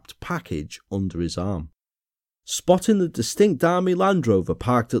bulky wrapped package under his arm. Spotting the distinct Army Land Rover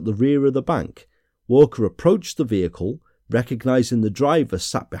parked at the rear of the bank, Walker approached the vehicle, recognising the driver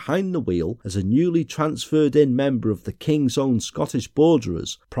sat behind the wheel as a newly transferred in member of the King's Own Scottish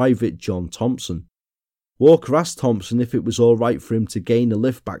Borderers, Private John Thompson. Walker asked Thompson if it was alright for him to gain a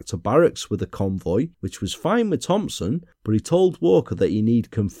lift back to barracks with a convoy, which was fine with Thompson, but he told Walker that he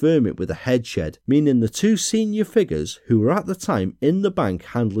need confirm it with a headshed, meaning the 2 senior figures who were at the time in the bank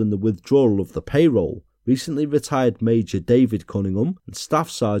handling the withdrawal of the payroll, recently retired Major David Cunningham and Staff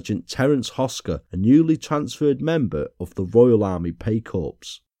Sergeant Terence Hosker, a newly transferred member of the Royal Army Pay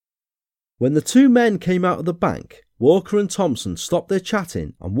Corps. When the 2 men came out of the bank, Walker and Thompson stopped their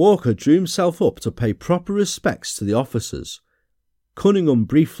chatting and Walker drew himself up to pay proper respects to the officers. Cunningham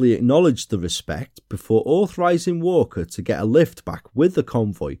briefly acknowledged the respect before authorising Walker to get a lift back with the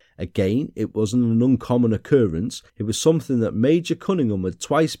convoy. Again, it wasn't an uncommon occurrence, it was something that Major Cunningham had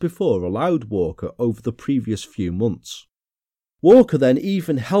twice before allowed Walker over the previous few months. Walker then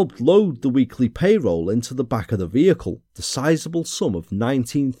even helped load the weekly payroll into the back of the vehicle, the sizable sum of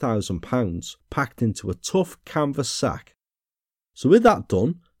 £19,000, packed into a tough canvas sack. So with that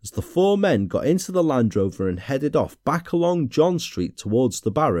done, as the 4 men got into the Land Rover and headed off back along John Street towards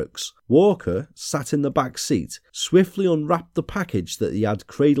the barracks, Walker, sat in the back seat, swiftly unwrapped the package that he had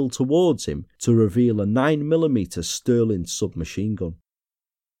cradled towards him to reveal a 9mm Sterling submachine gun.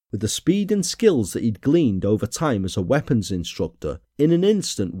 With the speed and skills that he'd gleaned over time as a weapons instructor, in an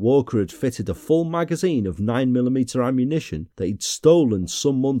instant Walker had fitted a full magazine of 9mm ammunition that he'd stolen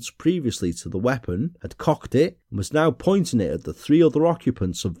some months previously to the weapon, had cocked it, and was now pointing it at the 3 other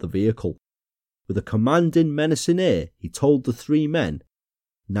occupants of the vehicle. With a commanding, menacing air, he told the 3 men,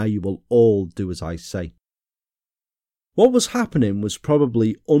 "Now you will all do as I say." What was happening was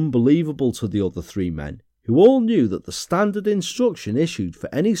probably unbelievable to the other 3 men, who all knew that the standard instruction issued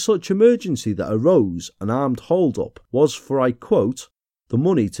for any such emergency that arose an armed hold-up was for, I quote, the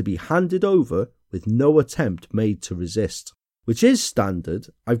money to be handed over with no attempt made to resist. Which is standard.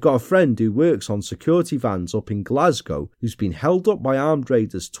 I've got a friend who works on security vans up in Glasgow who's been held up by armed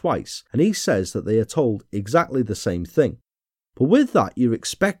raiders twice, and he says that they are told exactly the same thing. But with that, you're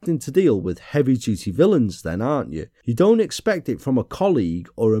expecting to deal with heavy-duty villains then, aren't you? You don't expect it from a colleague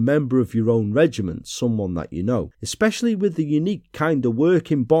or a member of your own regiment, someone that you know, especially with the unique kind of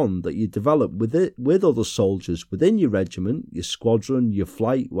working bond that you develop with other soldiers within your regiment, your squadron, your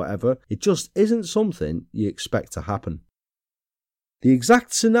flight, whatever. It just isn't something you expect to happen. The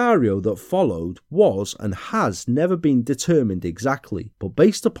exact scenario that followed was and has never been determined exactly, but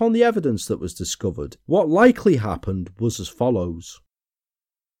based upon the evidence that was discovered, what likely happened was as follows.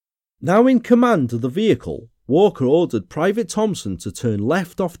 Now in command of the vehicle, Walker ordered Private Thompson to turn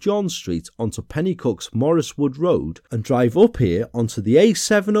left off John Street onto Pennycook's Morriswood Road and drive up here onto the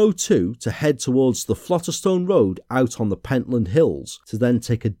A702 to head towards the Flotterstone Road out on the Pentland Hills, to then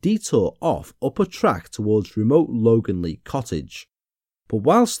take a detour off up a track towards remote Loganley Cottage. But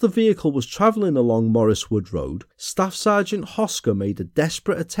whilst the vehicle was travelling along Morriswood Road, Staff Sergeant Hosker made a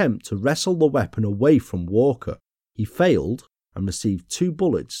desperate attempt to wrestle the weapon away from Walker. He failed and received 2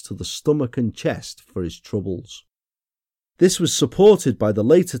 bullets to the stomach and chest for his troubles. This was supported by the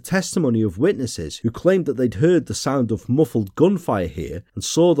later testimony of witnesses who claimed that they'd heard the sound of muffled gunfire here and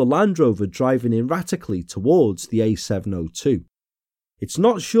saw the Land Rover driving erratically towards the A702. It's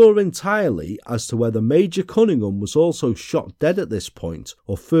not sure entirely as to whether Major Cunningham was also shot dead at this point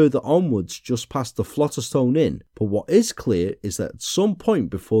or further onwards just past the Flotterstone Inn, but what is clear is that at some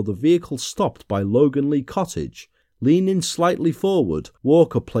point before the vehicle stopped by Loganley Cottage, leaning slightly forward,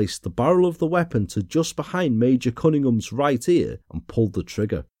 Walker placed the barrel of the weapon to just behind Major Cunningham's right ear and pulled the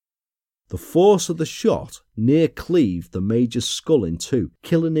trigger. The force of the shot near cleaved the Major's skull in two,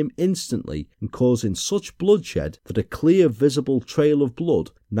 killing him instantly and causing such bloodshed that a clear visible trail of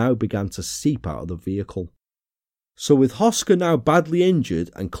blood now began to seep out of the vehicle. So with Hosker now badly injured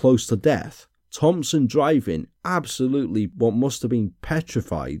and close to death, Thompson driving absolutely what must have been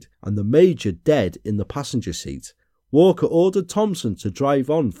petrified, and the Major dead in the passenger seat, Walker ordered Thompson to drive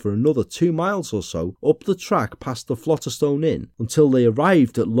on for another 2 miles or so up the track past the Flotterstone Inn until they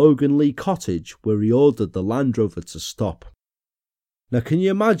arrived at Loganley Cottage, where he ordered the Land Rover to stop. Now can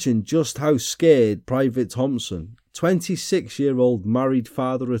you imagine just how scared Private Thompson, 26-year-old married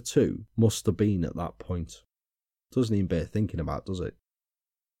father of 2, must have been at that point? Doesn't even bear thinking about, does it?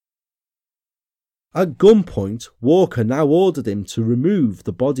 At gunpoint, Walker now ordered him to remove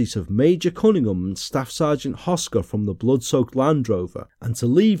the bodies of Major Cunningham and Staff Sergeant Hosker from the blood-soaked Land Rover and to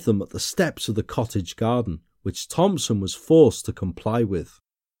leave them at the steps of the cottage garden, which Thompson was forced to comply with.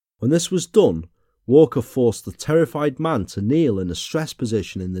 When this was done, Walker forced the terrified man to kneel in a stress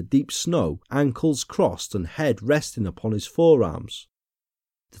position in the deep snow, ankles crossed and head resting upon his forearms.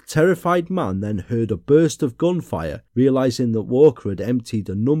 The terrified man then heard a burst of gunfire, realising that Walker had emptied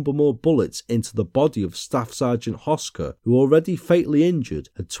a number more bullets into the body of Staff Sergeant Hosker, who, already fatally injured,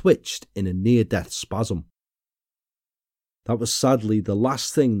 had twitched in a near-death spasm. That was sadly the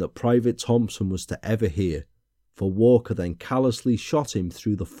last thing that Private Thompson was to ever hear, for Walker then callously shot him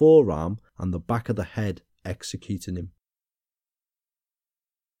through the forearm and the back of the head, executing him.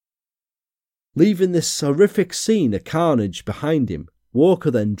 Leaving this horrific scene of carnage behind him,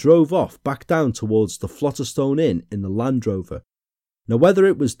 Walker then drove off back down towards the Flotterstone Inn in the Land Rover. Now whether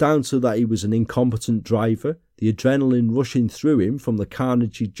it was down to that he was an incompetent driver, the adrenaline rushing through him from the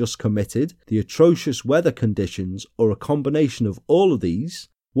carnage he'd just committed, the atrocious weather conditions, or a combination of all of these,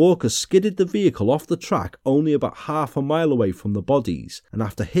 Walker skidded the vehicle off the track only about half a mile away from the bodies and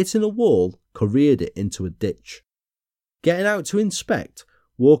after hitting a wall, careered it into a ditch. Getting out to inspect,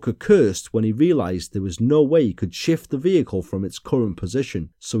 Walker cursed when he realised there was no way he could shift the vehicle from its current position,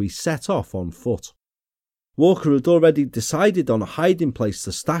 so he set off on foot. Walker had already decided on a hiding place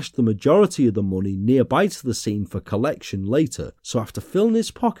to stash the majority of the money nearby to the scene for collection later, so after filling his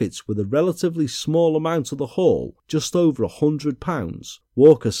pockets with a relatively small amount of the haul, just over £100,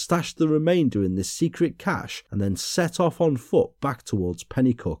 Walker stashed the remainder in this secret cache and then set off on foot back towards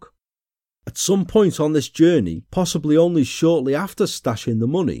Pennycook. At some point on this journey, possibly only shortly after stashing the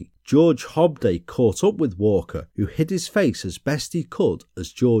money, George Hobday caught up with Walker, who hid his face as best he could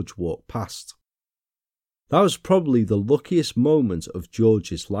as George walked past. That was probably the luckiest moment of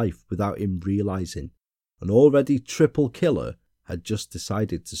George's life without him realising. An already triple killer had just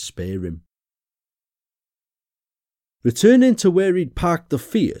decided to spare him. Returning to where he'd parked the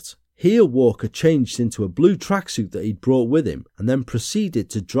Fiat, here Walker changed into a blue tracksuit that he'd brought with him and then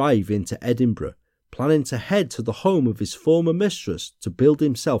proceeded to drive into Edinburgh, planning to head to the home of his former mistress to build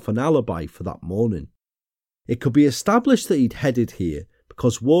himself an alibi for that morning. It could be established that he'd headed here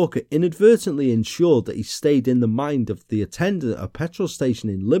because Walker inadvertently ensured that he stayed in the mind of the attendant at a petrol station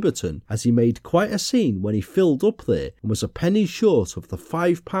in Liberton, as he made quite a scene when he filled up there and was a penny short of the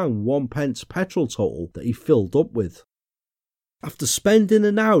 £5 1p petrol total that he filled up with. After spending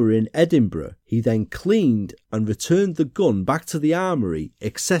an hour in Edinburgh, he then cleaned and returned the gun back to the armoury,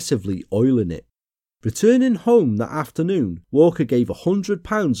 excessively oiling it. Returning home that afternoon, Walker gave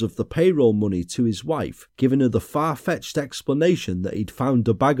 £100 of the payroll money to his wife, giving her the far-fetched explanation that he'd found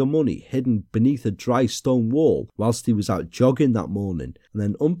a bag of money hidden beneath a dry stone wall whilst he was out jogging that morning, and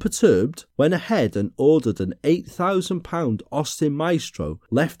then unperturbed, went ahead and ordered an £8,000 Austin Maestro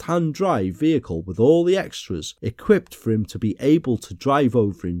left-hand drive vehicle with all the extras equipped for him to be able to drive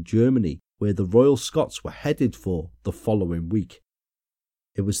over in Germany, where the Royal Scots were headed for the following week.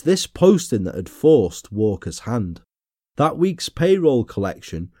 It was this posting that had forced Walker's hand. That week's payroll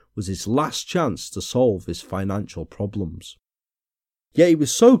collection was his last chance to solve his financial problems. Yet he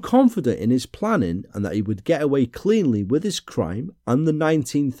was so confident in his planning and that he would get away cleanly with his crime and the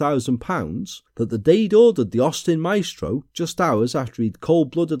 £19,000 that the day he'd ordered the Austin Maestro, just hours after he'd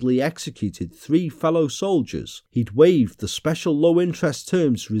cold-bloodedly executed 3 fellow soldiers, he'd waived the special low-interest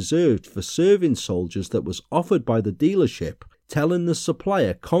terms reserved for serving soldiers that was offered by the dealership, telling the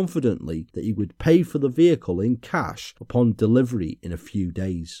supplier confidently that he would pay for the vehicle in cash upon delivery in a few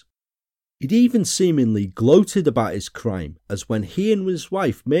days. He'd even seemingly gloated about his crime, as when he and his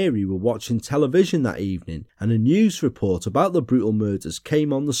wife Mary were watching television that evening and a news report about the brutal murders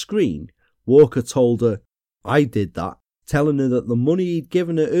came on the screen, Walker told her, "I did that," telling her that the money he'd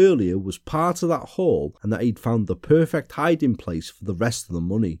given her earlier was part of that haul and that he'd found the perfect hiding place for the rest of the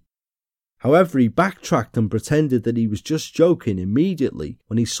money. However, he backtracked and pretended that he was just joking immediately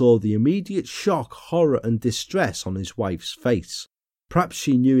when he saw the immediate shock, horror and distress on his wife's face. Perhaps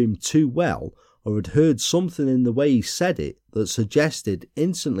she knew him too well, or had heard something in the way he said it that suggested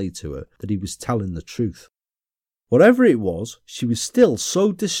instantly to her that he was telling the truth. Whatever it was, she was still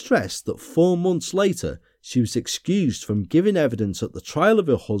so distressed that 4 months later she was excused from giving evidence at the trial of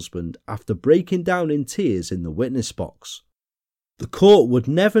her husband after breaking down in tears in the witness box. The court would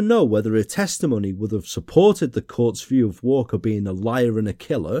never know whether her testimony would have supported the court's view of Walker being a liar and a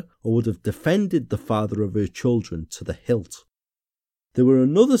killer, or would have defended the father of her children to the hilt. There were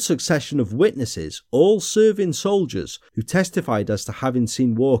another succession of witnesses, all serving soldiers, who testified as to having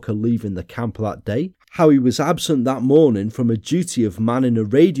seen Walker leaving the camp that day, how he was absent that morning from a duty of manning a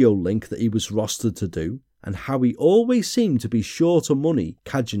radio link that he was rostered to do, and how he always seemed to be short of money,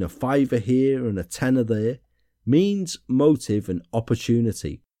 cadging a £5 here and a £10 there. Means, motive and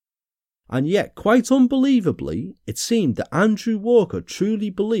opportunity. And yet, quite unbelievably, it seemed that Andrew Walker truly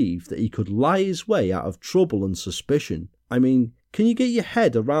believed that he could lie his way out of trouble and suspicion. I mean, can you get your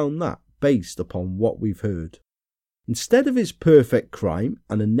head around that based upon what we've heard? Instead of his perfect crime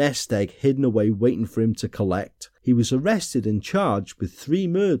and a nest egg hidden away waiting for him to collect, he was arrested and charged with 3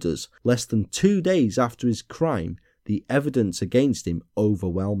 murders less than 2 days after his crime, the evidence against him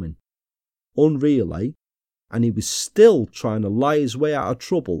overwhelming. Unreal, eh? And he was still trying to lie his way out of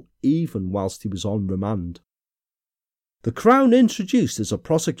trouble even whilst he was on remand. The Crown introduced as a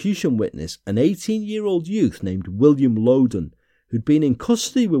prosecution witness an 18-year-old youth named William Loden, who'd been in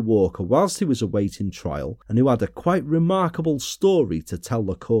custody with Walker whilst he was awaiting trial and who had a quite remarkable story to tell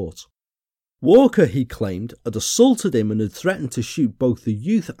the court. Walker, he claimed, had assaulted him and had threatened to shoot both the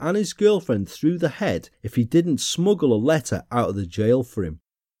youth and his girlfriend through the head if he didn't smuggle a letter out of the jail for him.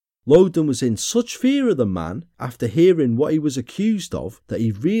 Loden was in such fear of the man after hearing what he was accused of that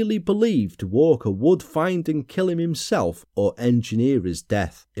he really believed Walker would find and kill him himself or engineer his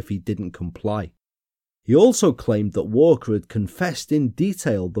death if he didn't comply. He also claimed that Walker had confessed in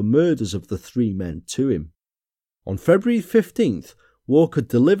detail the murders of the 3 men to him. On February 15th, Walker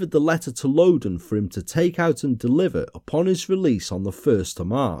delivered the letter to Loden for him to take out and deliver upon his release on the 1st of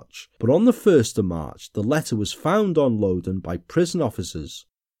March. But on the 1st of March, the letter was found on Loden by prison officers.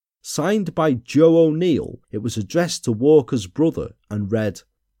 Signed by Joe O'Neill, it was addressed to Walker's brother and read,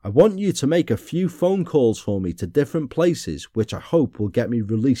 "I want you to make a few phone calls for me to different places which I hope will get me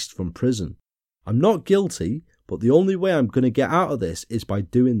released from prison. I'm not guilty, but the only way I'm going to get out of this is by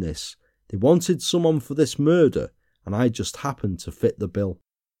doing this. They wanted someone for this murder, and I just happened to fit the bill."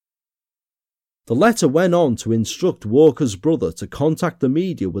 The letter went on to instruct Walker's brother to contact the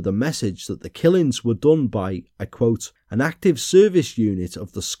media with a message that the killings were done by, I quote, "an active service unit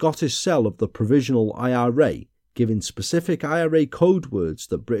of the Scottish cell of the Provisional IRA, giving specific IRA code words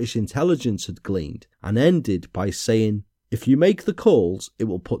that British intelligence had gleaned, and ended by saying, If you make the calls, it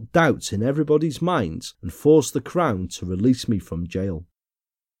will put doubts in everybody's minds and force the Crown to release me from jail."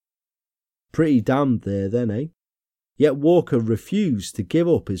 Pretty damned there then, eh? Yet Walker refused to give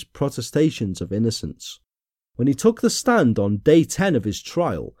up his protestations of innocence. When he took the stand on day 10 of his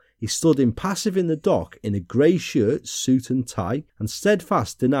trial, he stood impassive in the dock in a grey shirt, suit and tie, and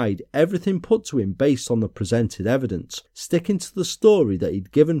steadfast denied everything put to him based on the presented evidence, sticking to the story that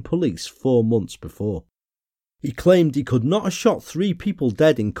he'd given police 4 months before. He claimed he could not have shot 3 people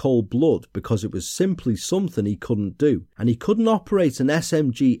dead in cold blood because it was simply something he couldn't do, and he couldn't operate an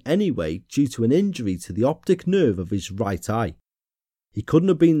SMG anyway due to an injury to the optic nerve of his right eye. He couldn't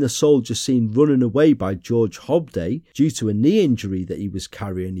have been the soldier seen running away by George Hobday due to a knee injury that he was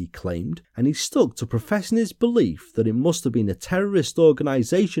carrying, he claimed, and he stuck to professing his belief that it must have been a terrorist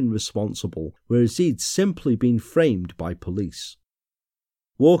organisation responsible, whereas he'd simply been framed by police.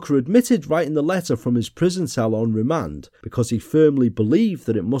 Walker admitted writing the letter from his prison cell on remand because he firmly believed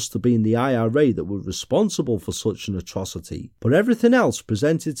that it must have been the IRA that were responsible for such an atrocity, but everything else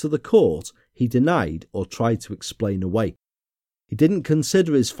presented to the court he denied or tried to explain away. He didn't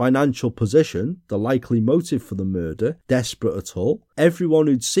consider his financial position, the likely motive for the murder, desperate at all. Everyone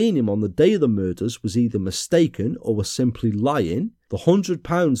who'd seen him on the day of the murders was either mistaken or was simply lying. The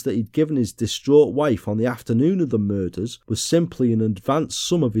 £100 that he'd given his distraught wife on the afternoon of the murders was simply an advance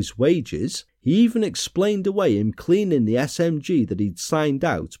sum of his wages. He even explained away him cleaning the SMG that he'd signed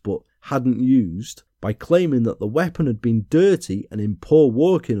out but hadn't used by claiming that the weapon had been dirty and in poor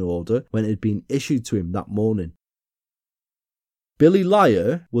working order when it had been issued to him that morning. Billy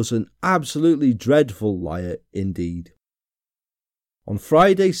Liar was an absolutely dreadful liar indeed. On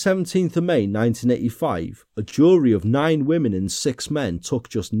Friday 17th of May 1985, a jury of 9 women and 6 men took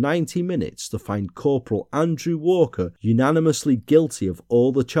just 90 minutes to find Corporal Andrew Walker unanimously guilty of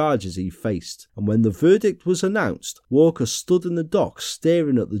all the charges he faced, and when the verdict was announced, Walker stood in the dock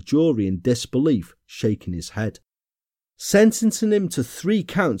staring at the jury in disbelief, shaking his head. Sentencing him to 3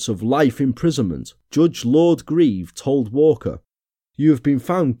 counts of life imprisonment, Judge Lord Grieve told Walker, "You have been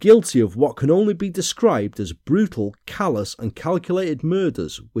found guilty of what can only be described as brutal, callous and calculated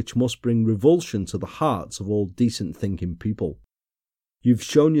murders which must bring revulsion to the hearts of all decent thinking people. You've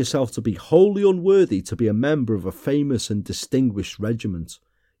shown yourself to be wholly unworthy to be a member of a famous and distinguished regiment.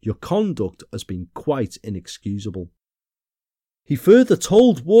 Your conduct has been quite inexcusable." He further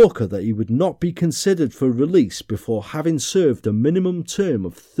told Walker that he would not be considered for release before having served a minimum term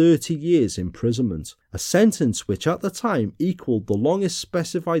of 30 years imprisonment, a sentence which at the time equalled the longest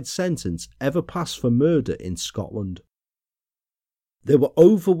specified sentence ever passed for murder in Scotland. There were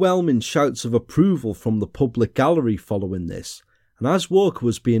overwhelming shouts of approval from the public gallery following this, and as Walker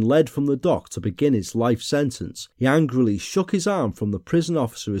was being led from the dock to begin his life sentence, he angrily shook his arm from the prison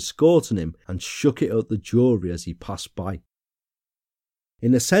officer escorting him and shook it at the jury as he passed by.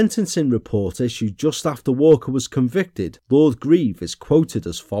 In a sentencing report issued just after Walker was convicted, Lord Grieve is quoted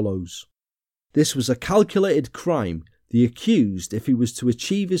as follows: "This was a calculated crime. The accused, if he was to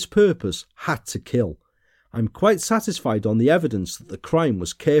achieve his purpose, had to kill. I'm quite satisfied on the evidence that the crime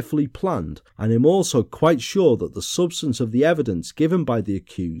was carefully planned, and I'm also quite sure that the substance of the evidence given by the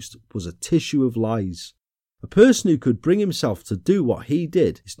accused was a tissue of lies. A person who could bring himself to do what he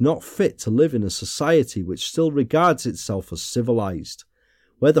did is not fit to live in a society which still regards itself as civilized.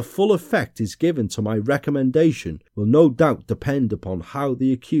 Whether full effect is given to my recommendation will no doubt depend upon how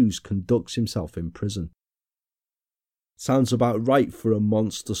the accused conducts himself in prison." Sounds about right for a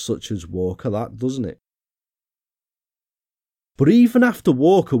monster such as Walker, that, doesn't it? But even after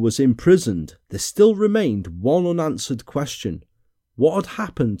Walker was imprisoned, there still remained one unanswered question. What had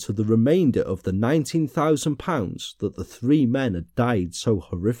happened to the remainder of the £19,000 that the 3 men had died so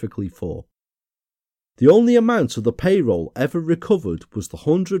horrifically for? The only amount of the payroll ever recovered was the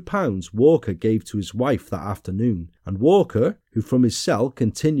 £100 Walker gave to his wife that afternoon, and Walker, who from his cell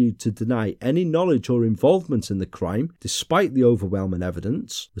continued to deny any knowledge or involvement in the crime despite the overwhelming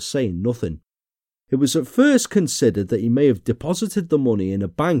evidence, was saying nothing. It was at first considered that he may have deposited the money in a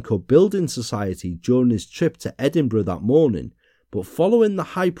bank or building society during his trip to Edinburgh that morning, but following the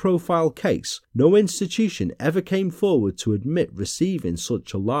high-profile case, no institution ever came forward to admit receiving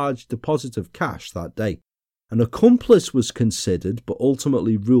such a large deposit of cash that day. An accomplice was considered but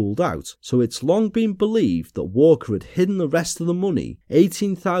ultimately ruled out, so it's long been believed that Walker had hidden the rest of the money,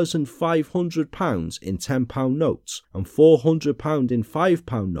 £18,500 in £10 notes and £400 in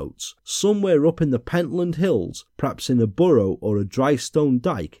 £5 notes, somewhere up in the Pentland Hills, perhaps in a burrow or a dry stone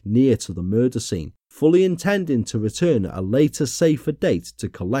dyke near to the murder scene, fully intending to return at a later safer date to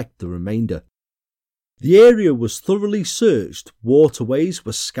collect the remainder. The area was thoroughly searched, waterways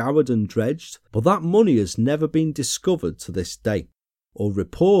were scoured and dredged, but that money has never been discovered to this day. Or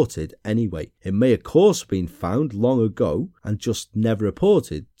reported anyway. It may of course have been found long ago and just never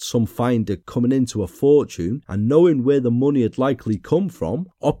reported. Some finder coming into a fortune and knowing where the money had likely come from,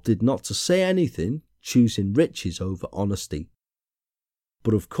 opted not to say anything, choosing riches over honesty.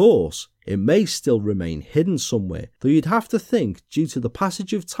 But of course, it may still remain hidden somewhere, though you'd have to think due to the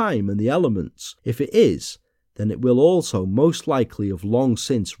passage of time and the elements, if it is, then it will also most likely have long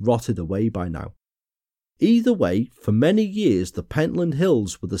since rotted away by now. Either way, for many years the Pentland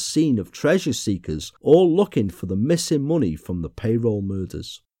Hills were the scene of treasure seekers all looking for the missing money from the payroll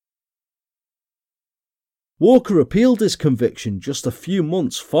murders. Walker appealed his conviction just a few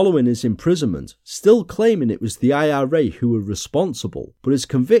months following his imprisonment, still claiming it was the IRA who were responsible, but his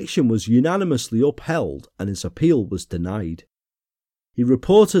conviction was unanimously upheld and his appeal was denied. He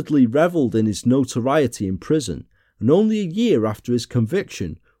reportedly revelled in his notoriety in prison, and only a year after his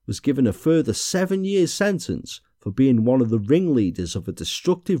conviction was given a further 7-year sentence for being one of the ringleaders of a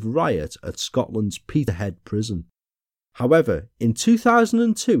destructive riot at Scotland's Peterhead prison. However, in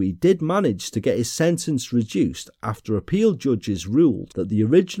 2002 he did manage to get his sentence reduced after appeal judges ruled that the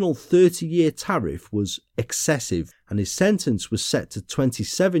original 30-year tariff was excessive and his sentence was set to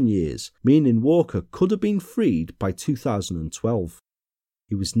 27 years, meaning Walker could have been freed by 2012.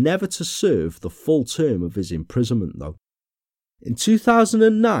 He was never to serve the full term of his imprisonment though. In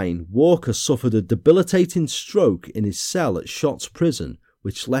 2009, Walker suffered a debilitating stroke in his cell at Shotts Prison,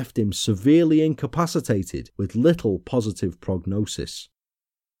 which left him severely incapacitated with little positive prognosis.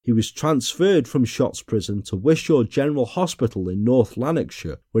 He was transferred from Shotts Prison to Wishaw General Hospital in North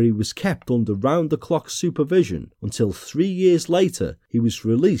Lanarkshire, where he was kept under round-the-clock supervision until 3 years later he was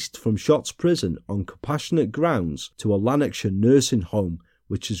released from Shotts Prison on compassionate grounds to a Lanarkshire nursing home,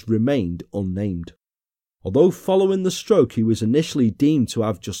 which has remained unnamed. Although following the stroke he was initially deemed to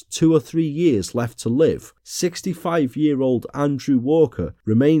have just 2 or 3 years left to live, 65-year-old Andrew Walker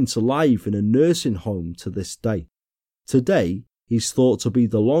remains alive in a nursing home to this day. Today, he's thought to be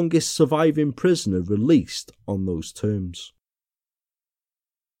the longest surviving prisoner released on those terms.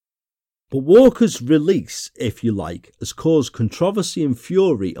 But Walker's release, if you like, has caused controversy and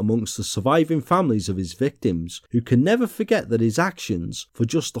fury amongst the surviving families of his victims, who can never forget that his actions, for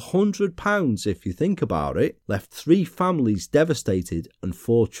just £100 if you think about it, left 3 families devastated and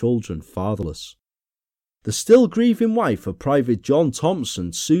 4 children fatherless. The still grieving wife of Private John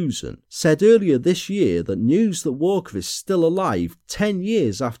Thompson, Susan, said earlier this year that news that Walker is still alive 10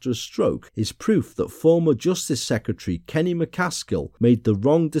 years after a stroke is proof that former Justice Secretary Kenny McCaskill made the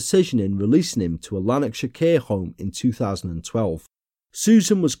wrong decision in releasing him to a Lanarkshire care home in 2012.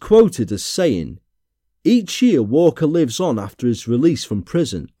 Susan was quoted as saying, "Each year Walker lives on after his release from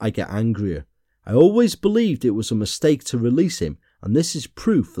prison, I get angrier. I always believed it was a mistake to release him, and this is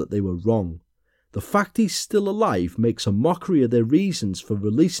proof that they were wrong. The fact he's still alive makes a mockery of their reasons for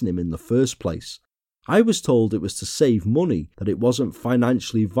releasing him in the first place. I was told it was to save money, that it wasn't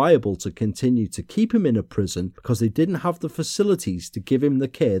financially viable to continue to keep him in a prison because they didn't have the facilities to give him the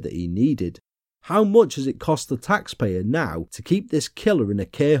care that he needed. How much has it cost the taxpayer now to keep this killer in a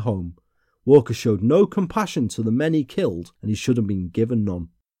care home? Walker showed no compassion to the men he killed, and he should have been given none."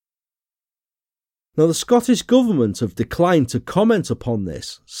 Now, the Scottish Government have declined to comment upon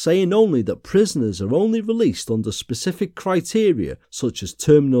this, saying only that prisoners are only released under specific criteria such as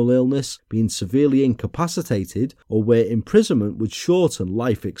terminal illness, being severely incapacitated, or where imprisonment would shorten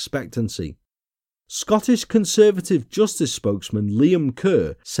life expectancy. Scottish Conservative Justice spokesman Liam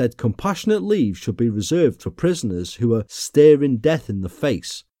Kerr said compassionate leave should be reserved for prisoners who are staring death in the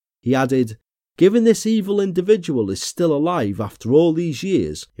face. He added, "Given this evil individual is still alive after all these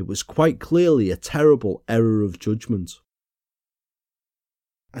years, it was quite clearly a terrible error of judgment."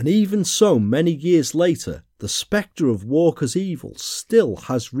 And even so, many years later, the spectre of Walker's evil still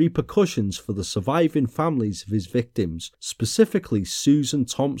has repercussions for the surviving families of his victims, specifically Susan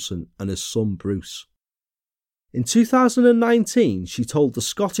Thompson and her son Bruce. In 2019, she told the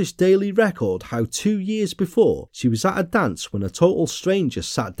Scottish Daily Record how 2 years before she was at a dance when a total stranger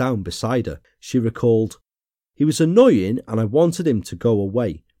sat down beside her. She recalled, "He was annoying and I wanted him to go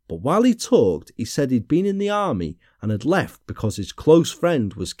away, but while he talked he said he'd been in the army and had left because his close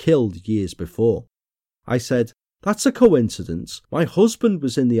friend was killed years before. I said, 'That's a coincidence. My husband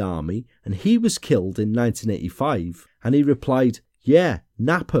was in the army and he was killed in 1985. And he replied, 'Yeah,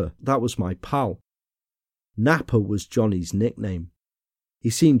 Napper, that was my pal.' Napper was Johnny's nickname. He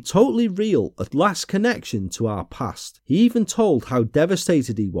seemed totally real, a last connection to our past. He even told how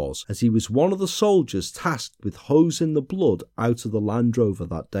devastated he was as he was one of the soldiers tasked with hosing the blood out of the Land Rover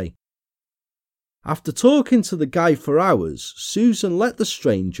that day." After talking to the guy for hours, Susan let the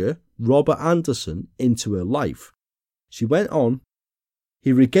stranger, Robert Anderson, into her life. She went on,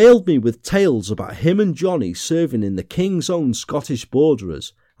 "He regaled me with tales about him and Johnny serving in the King's Own Scottish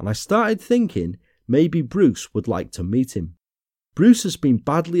Borderers, and I started thinking maybe Bruce would like to meet him. Bruce has been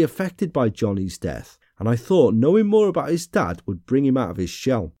badly affected by Johnny's death, and I thought knowing more about his dad would bring him out of his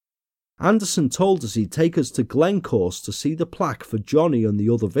shell. Anderson told us he'd take us to Glencorse to see the plaque for Johnny and the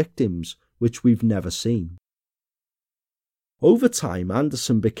other victims, which we've never seen." Over time,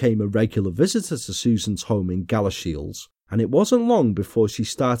 Anderson became a regular visitor to Susan's home in Galashiels, and it wasn't long before she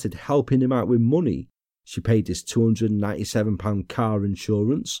started helping him out with money. She paid his £297 car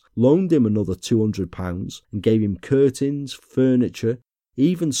insurance, loaned him another £200, and gave him curtains, furniture,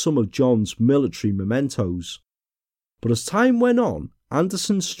 even some of John's military mementos. But as time went on,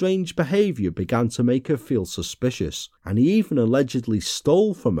 Anderson's strange behaviour began to make her feel suspicious, and he even allegedly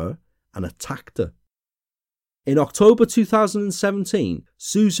stole from her and attacked her. In October 2017,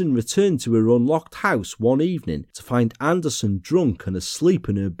 Susan returned to her unlocked house one evening to find Anderson drunk and asleep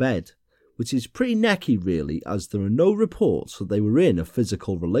in her bed, which is pretty necky really, as there are no reports that they were in a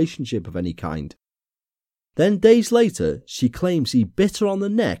physical relationship of any kind. Then days later, she claims he bit her on the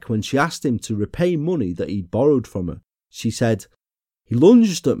neck when she asked him to repay money that he'd borrowed from her. She said, "He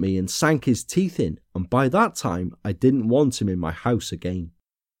lunged at me and sank his teeth in, and by that time I didn't want him in my house again."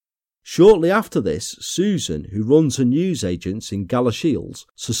 Shortly after this, Susan, who runs a newsagents in Galashiels,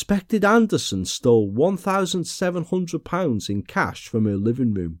 suspected Anderson stole £1,700 in cash from her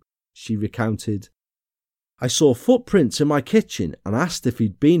living room. She recounted, "I saw footprints in my kitchen and asked if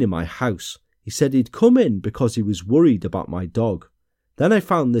he'd been in my house. He said he'd come in because he was worried about my dog. Then I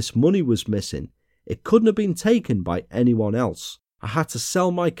found this money was missing. It couldn't have been taken by anyone else. I had to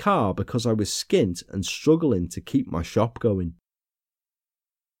sell my car because I was skint and struggling to keep my shop going."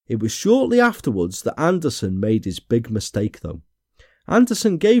 It was shortly afterwards that Anderson made his big mistake though.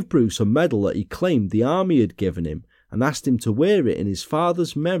 Anderson gave Bruce a medal that he claimed the army had given him and asked him to wear it in his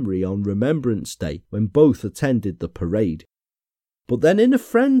father's memory on Remembrance Day when both attended the parade. But then in a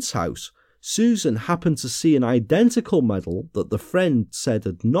friend's house, Susan happened to see an identical medal that the friend said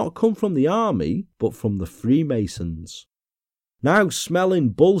had not come from the army but from the Freemasons. Now smelling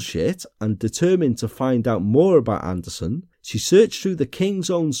bullshit and determined to find out more about Anderson, she searched through the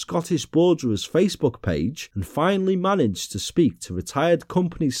King's Own Scottish Borderers Facebook page and finally managed to speak to retired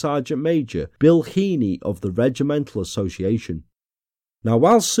Company Sergeant Major Bill Heaney of the Regimental Association. Now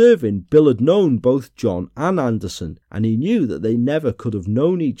while serving, Bill had known both John and Anderson, and he knew that they never could have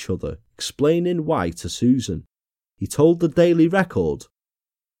known each other, explaining why to Susan. He told the Daily Record,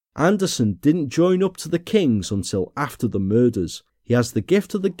 "Anderson didn't join up to the Kings until after the murders. He has the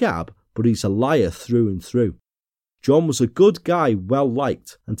gift of the gab, but he's a liar through and through. John was a good guy, well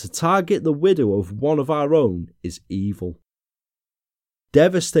liked, and to target the widow of one of our own is evil."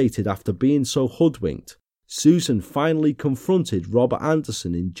 Devastated after being so hoodwinked, Susan finally confronted Robert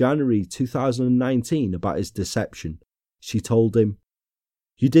Anderson in January 2019 about his deception. She told him,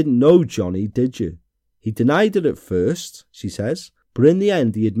 "You didn't know Johnny, did you? He denied it at first," she says, "but in the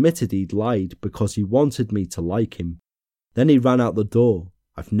end he admitted he'd lied because he wanted me to like him. Then he ran out the door.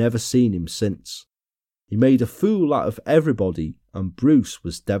 I've never seen him since. He made a fool out of everybody and Bruce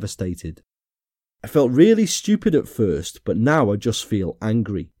was devastated. I felt really stupid at first, but now I just feel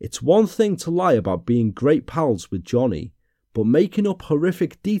angry. It's one thing to lie about being great pals with Johnny, but making up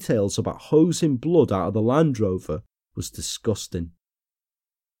horrific details about hosing blood out of the Land Rover was disgusting."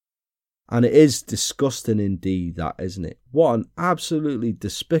 And it is disgusting indeed, that, isn't it? What an absolutely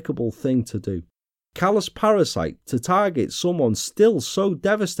despicable thing to do. Callous parasite to target someone still so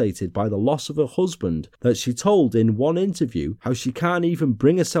devastated by the loss of her husband that she told in one interview how she can't even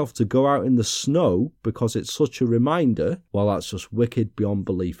bring herself to go out in the snow because it's such a reminder. Well, that's just wicked beyond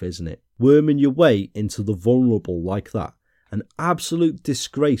belief, isn't it? Worming your way into the vulnerable like that. An absolute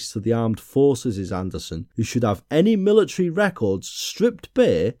disgrace to the armed forces is Anderson, who should have any military records stripped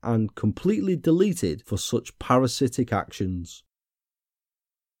bare and completely deleted for such parasitic actions.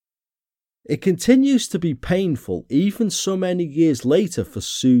 It continues to be painful even so many years later for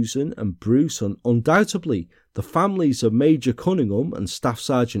Susan and Bruce and undoubtedly the families of Major Cunningham and Staff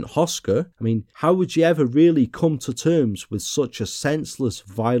Sergeant Hosker. I mean, how would you ever really come to terms with such a senseless,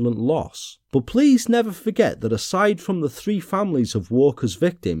 violent loss? But please never forget that aside from the three families of Walker's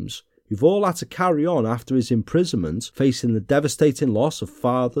victims, who've all had to carry on after his imprisonment, facing the devastating loss of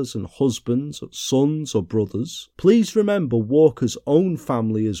fathers and husbands, sons or brothers. Please remember Walker's own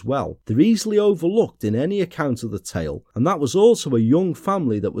family as well. They're easily overlooked in any account of the tale, and that was also a young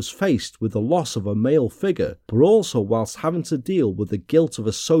family that was faced with the loss of a male figure, but also whilst having to deal with the guilt of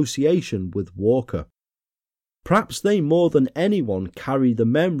association with Walker. Perhaps they more than anyone carry the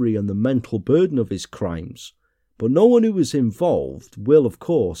memory and the mental burden of his crimes, but no one who was involved will of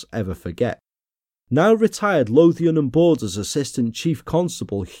course ever forget. Now retired Lothian and Borders Assistant Chief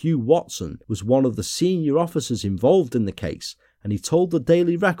Constable Hugh Watson was one of the senior officers involved in the case, and he told the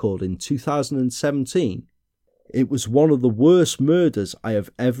Daily Record in 2017, "It was one of the worst murders I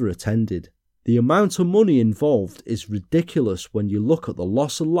have ever attended. The amount of money involved is ridiculous when you look at the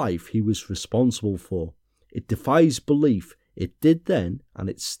loss of life he was responsible for. It defies belief. It did then, and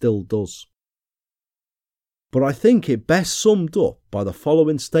it still does." But I think it best summed up by the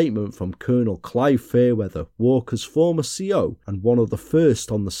following statement from Colonel Clive Fairweather, Walker's former CO and one of the first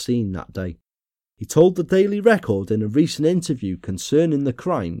on the scene that day. He told the Daily Record in a recent interview concerning the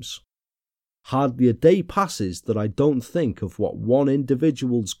crimes, "Hardly a day passes that I don't think of what one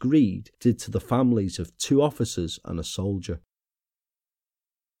individual's greed did to the families of 2 officers and a soldier."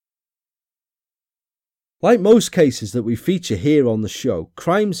 Like most cases that we feature here on the show,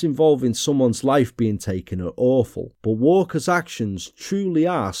 crimes involving someone's life being taken are awful, but Walker's actions truly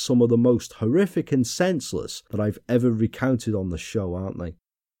are some of the most horrific and senseless that I've ever recounted on the show, aren't they?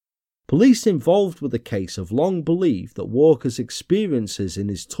 Police involved with the case have long believed that Walker's experiences in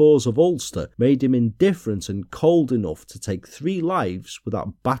his tours of Ulster made him indifferent and cold enough to take 3 lives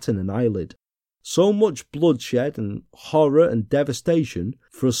without batting an eyelid. So much bloodshed and horror and devastation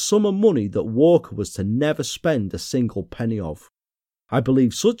for a sum of money that Walker was to never spend a single penny of. I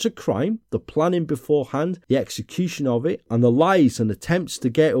believe such a crime, the planning beforehand, the execution of it, and the lies and attempts to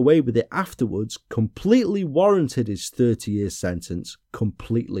get away with it afterwards completely warranted his 30-year sentence,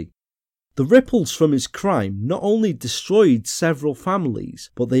 completely. The ripples from his crime not only destroyed several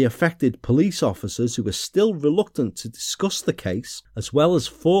families, but they affected police officers who were still reluctant to discuss the case, as well as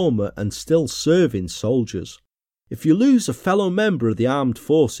former and still serving soldiers. If you lose a fellow member of the armed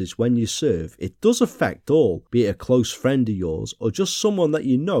forces when you serve, it does affect all, be it a close friend of yours or just someone that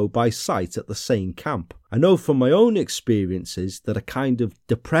you know by sight at the same camp. I know from my own experiences that a kind of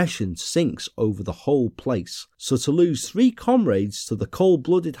depression sinks over the whole place, so to lose 3 comrades to the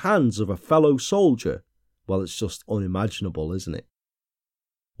cold-blooded hands of a fellow soldier, well, it's just unimaginable, isn't it?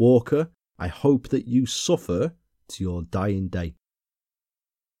 Walker, I hope that you suffer to your dying day.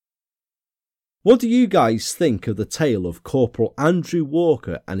 What do you guys think of the tale of Corporal Andrew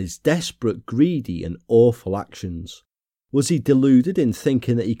Walker and his desperate, greedy and awful actions? Was he deluded in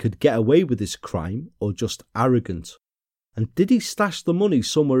thinking that he could get away with his crime, or just arrogant? And did he stash the money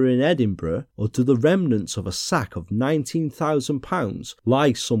somewhere in Edinburgh, or do the remnants of a sack of £19,000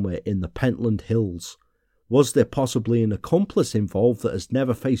 lie somewhere in the Pentland Hills? Was there possibly an accomplice involved that has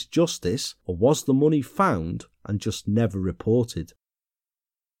never faced justice, or was the money found and just never reported?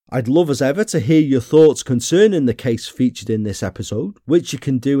 I'd love as ever to hear your thoughts concerning the case featured in this episode, which you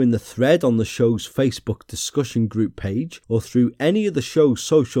can do in the thread on the show's Facebook discussion group page or through any of the show's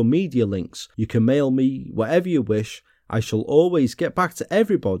social media links. You can mail me whatever you wish. I shall always get back to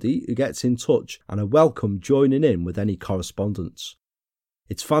everybody who gets in touch, and I welcome joining in with any correspondence.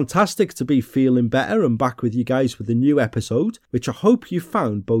 It's fantastic to be feeling better and back with you guys with a new episode, which I hope you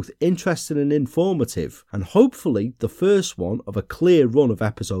found both interesting and informative, and hopefully the first one of a clear run of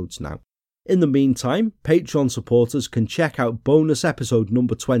episodes now. In the meantime, Patreon supporters can check out bonus episode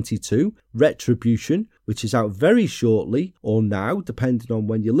number 22, Retribution, which is out very shortly, or now, depending on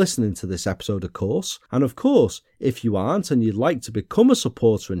when you're listening to this episode, of course. And of course, if you aren't and you'd like to become a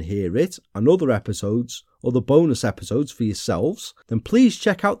supporter and hear it, and other episodes, or the bonus episodes for yourselves, then please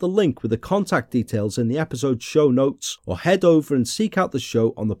check out the link with the contact details in the episode show notes, or head over and seek out the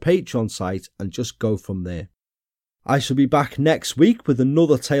show on the Patreon site and just go from there. I shall be back next week with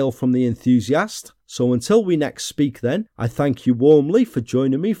another tale from the enthusiast, so until we next speak then, I thank you warmly for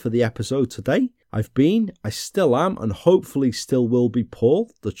joining me for the episode today. I've been, I still am, and hopefully still will be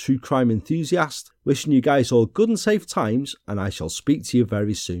Paul, the true crime enthusiast, wishing you guys all good and safe times, and I shall speak to you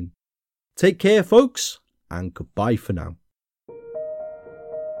very soon. Take care folks, and goodbye for now.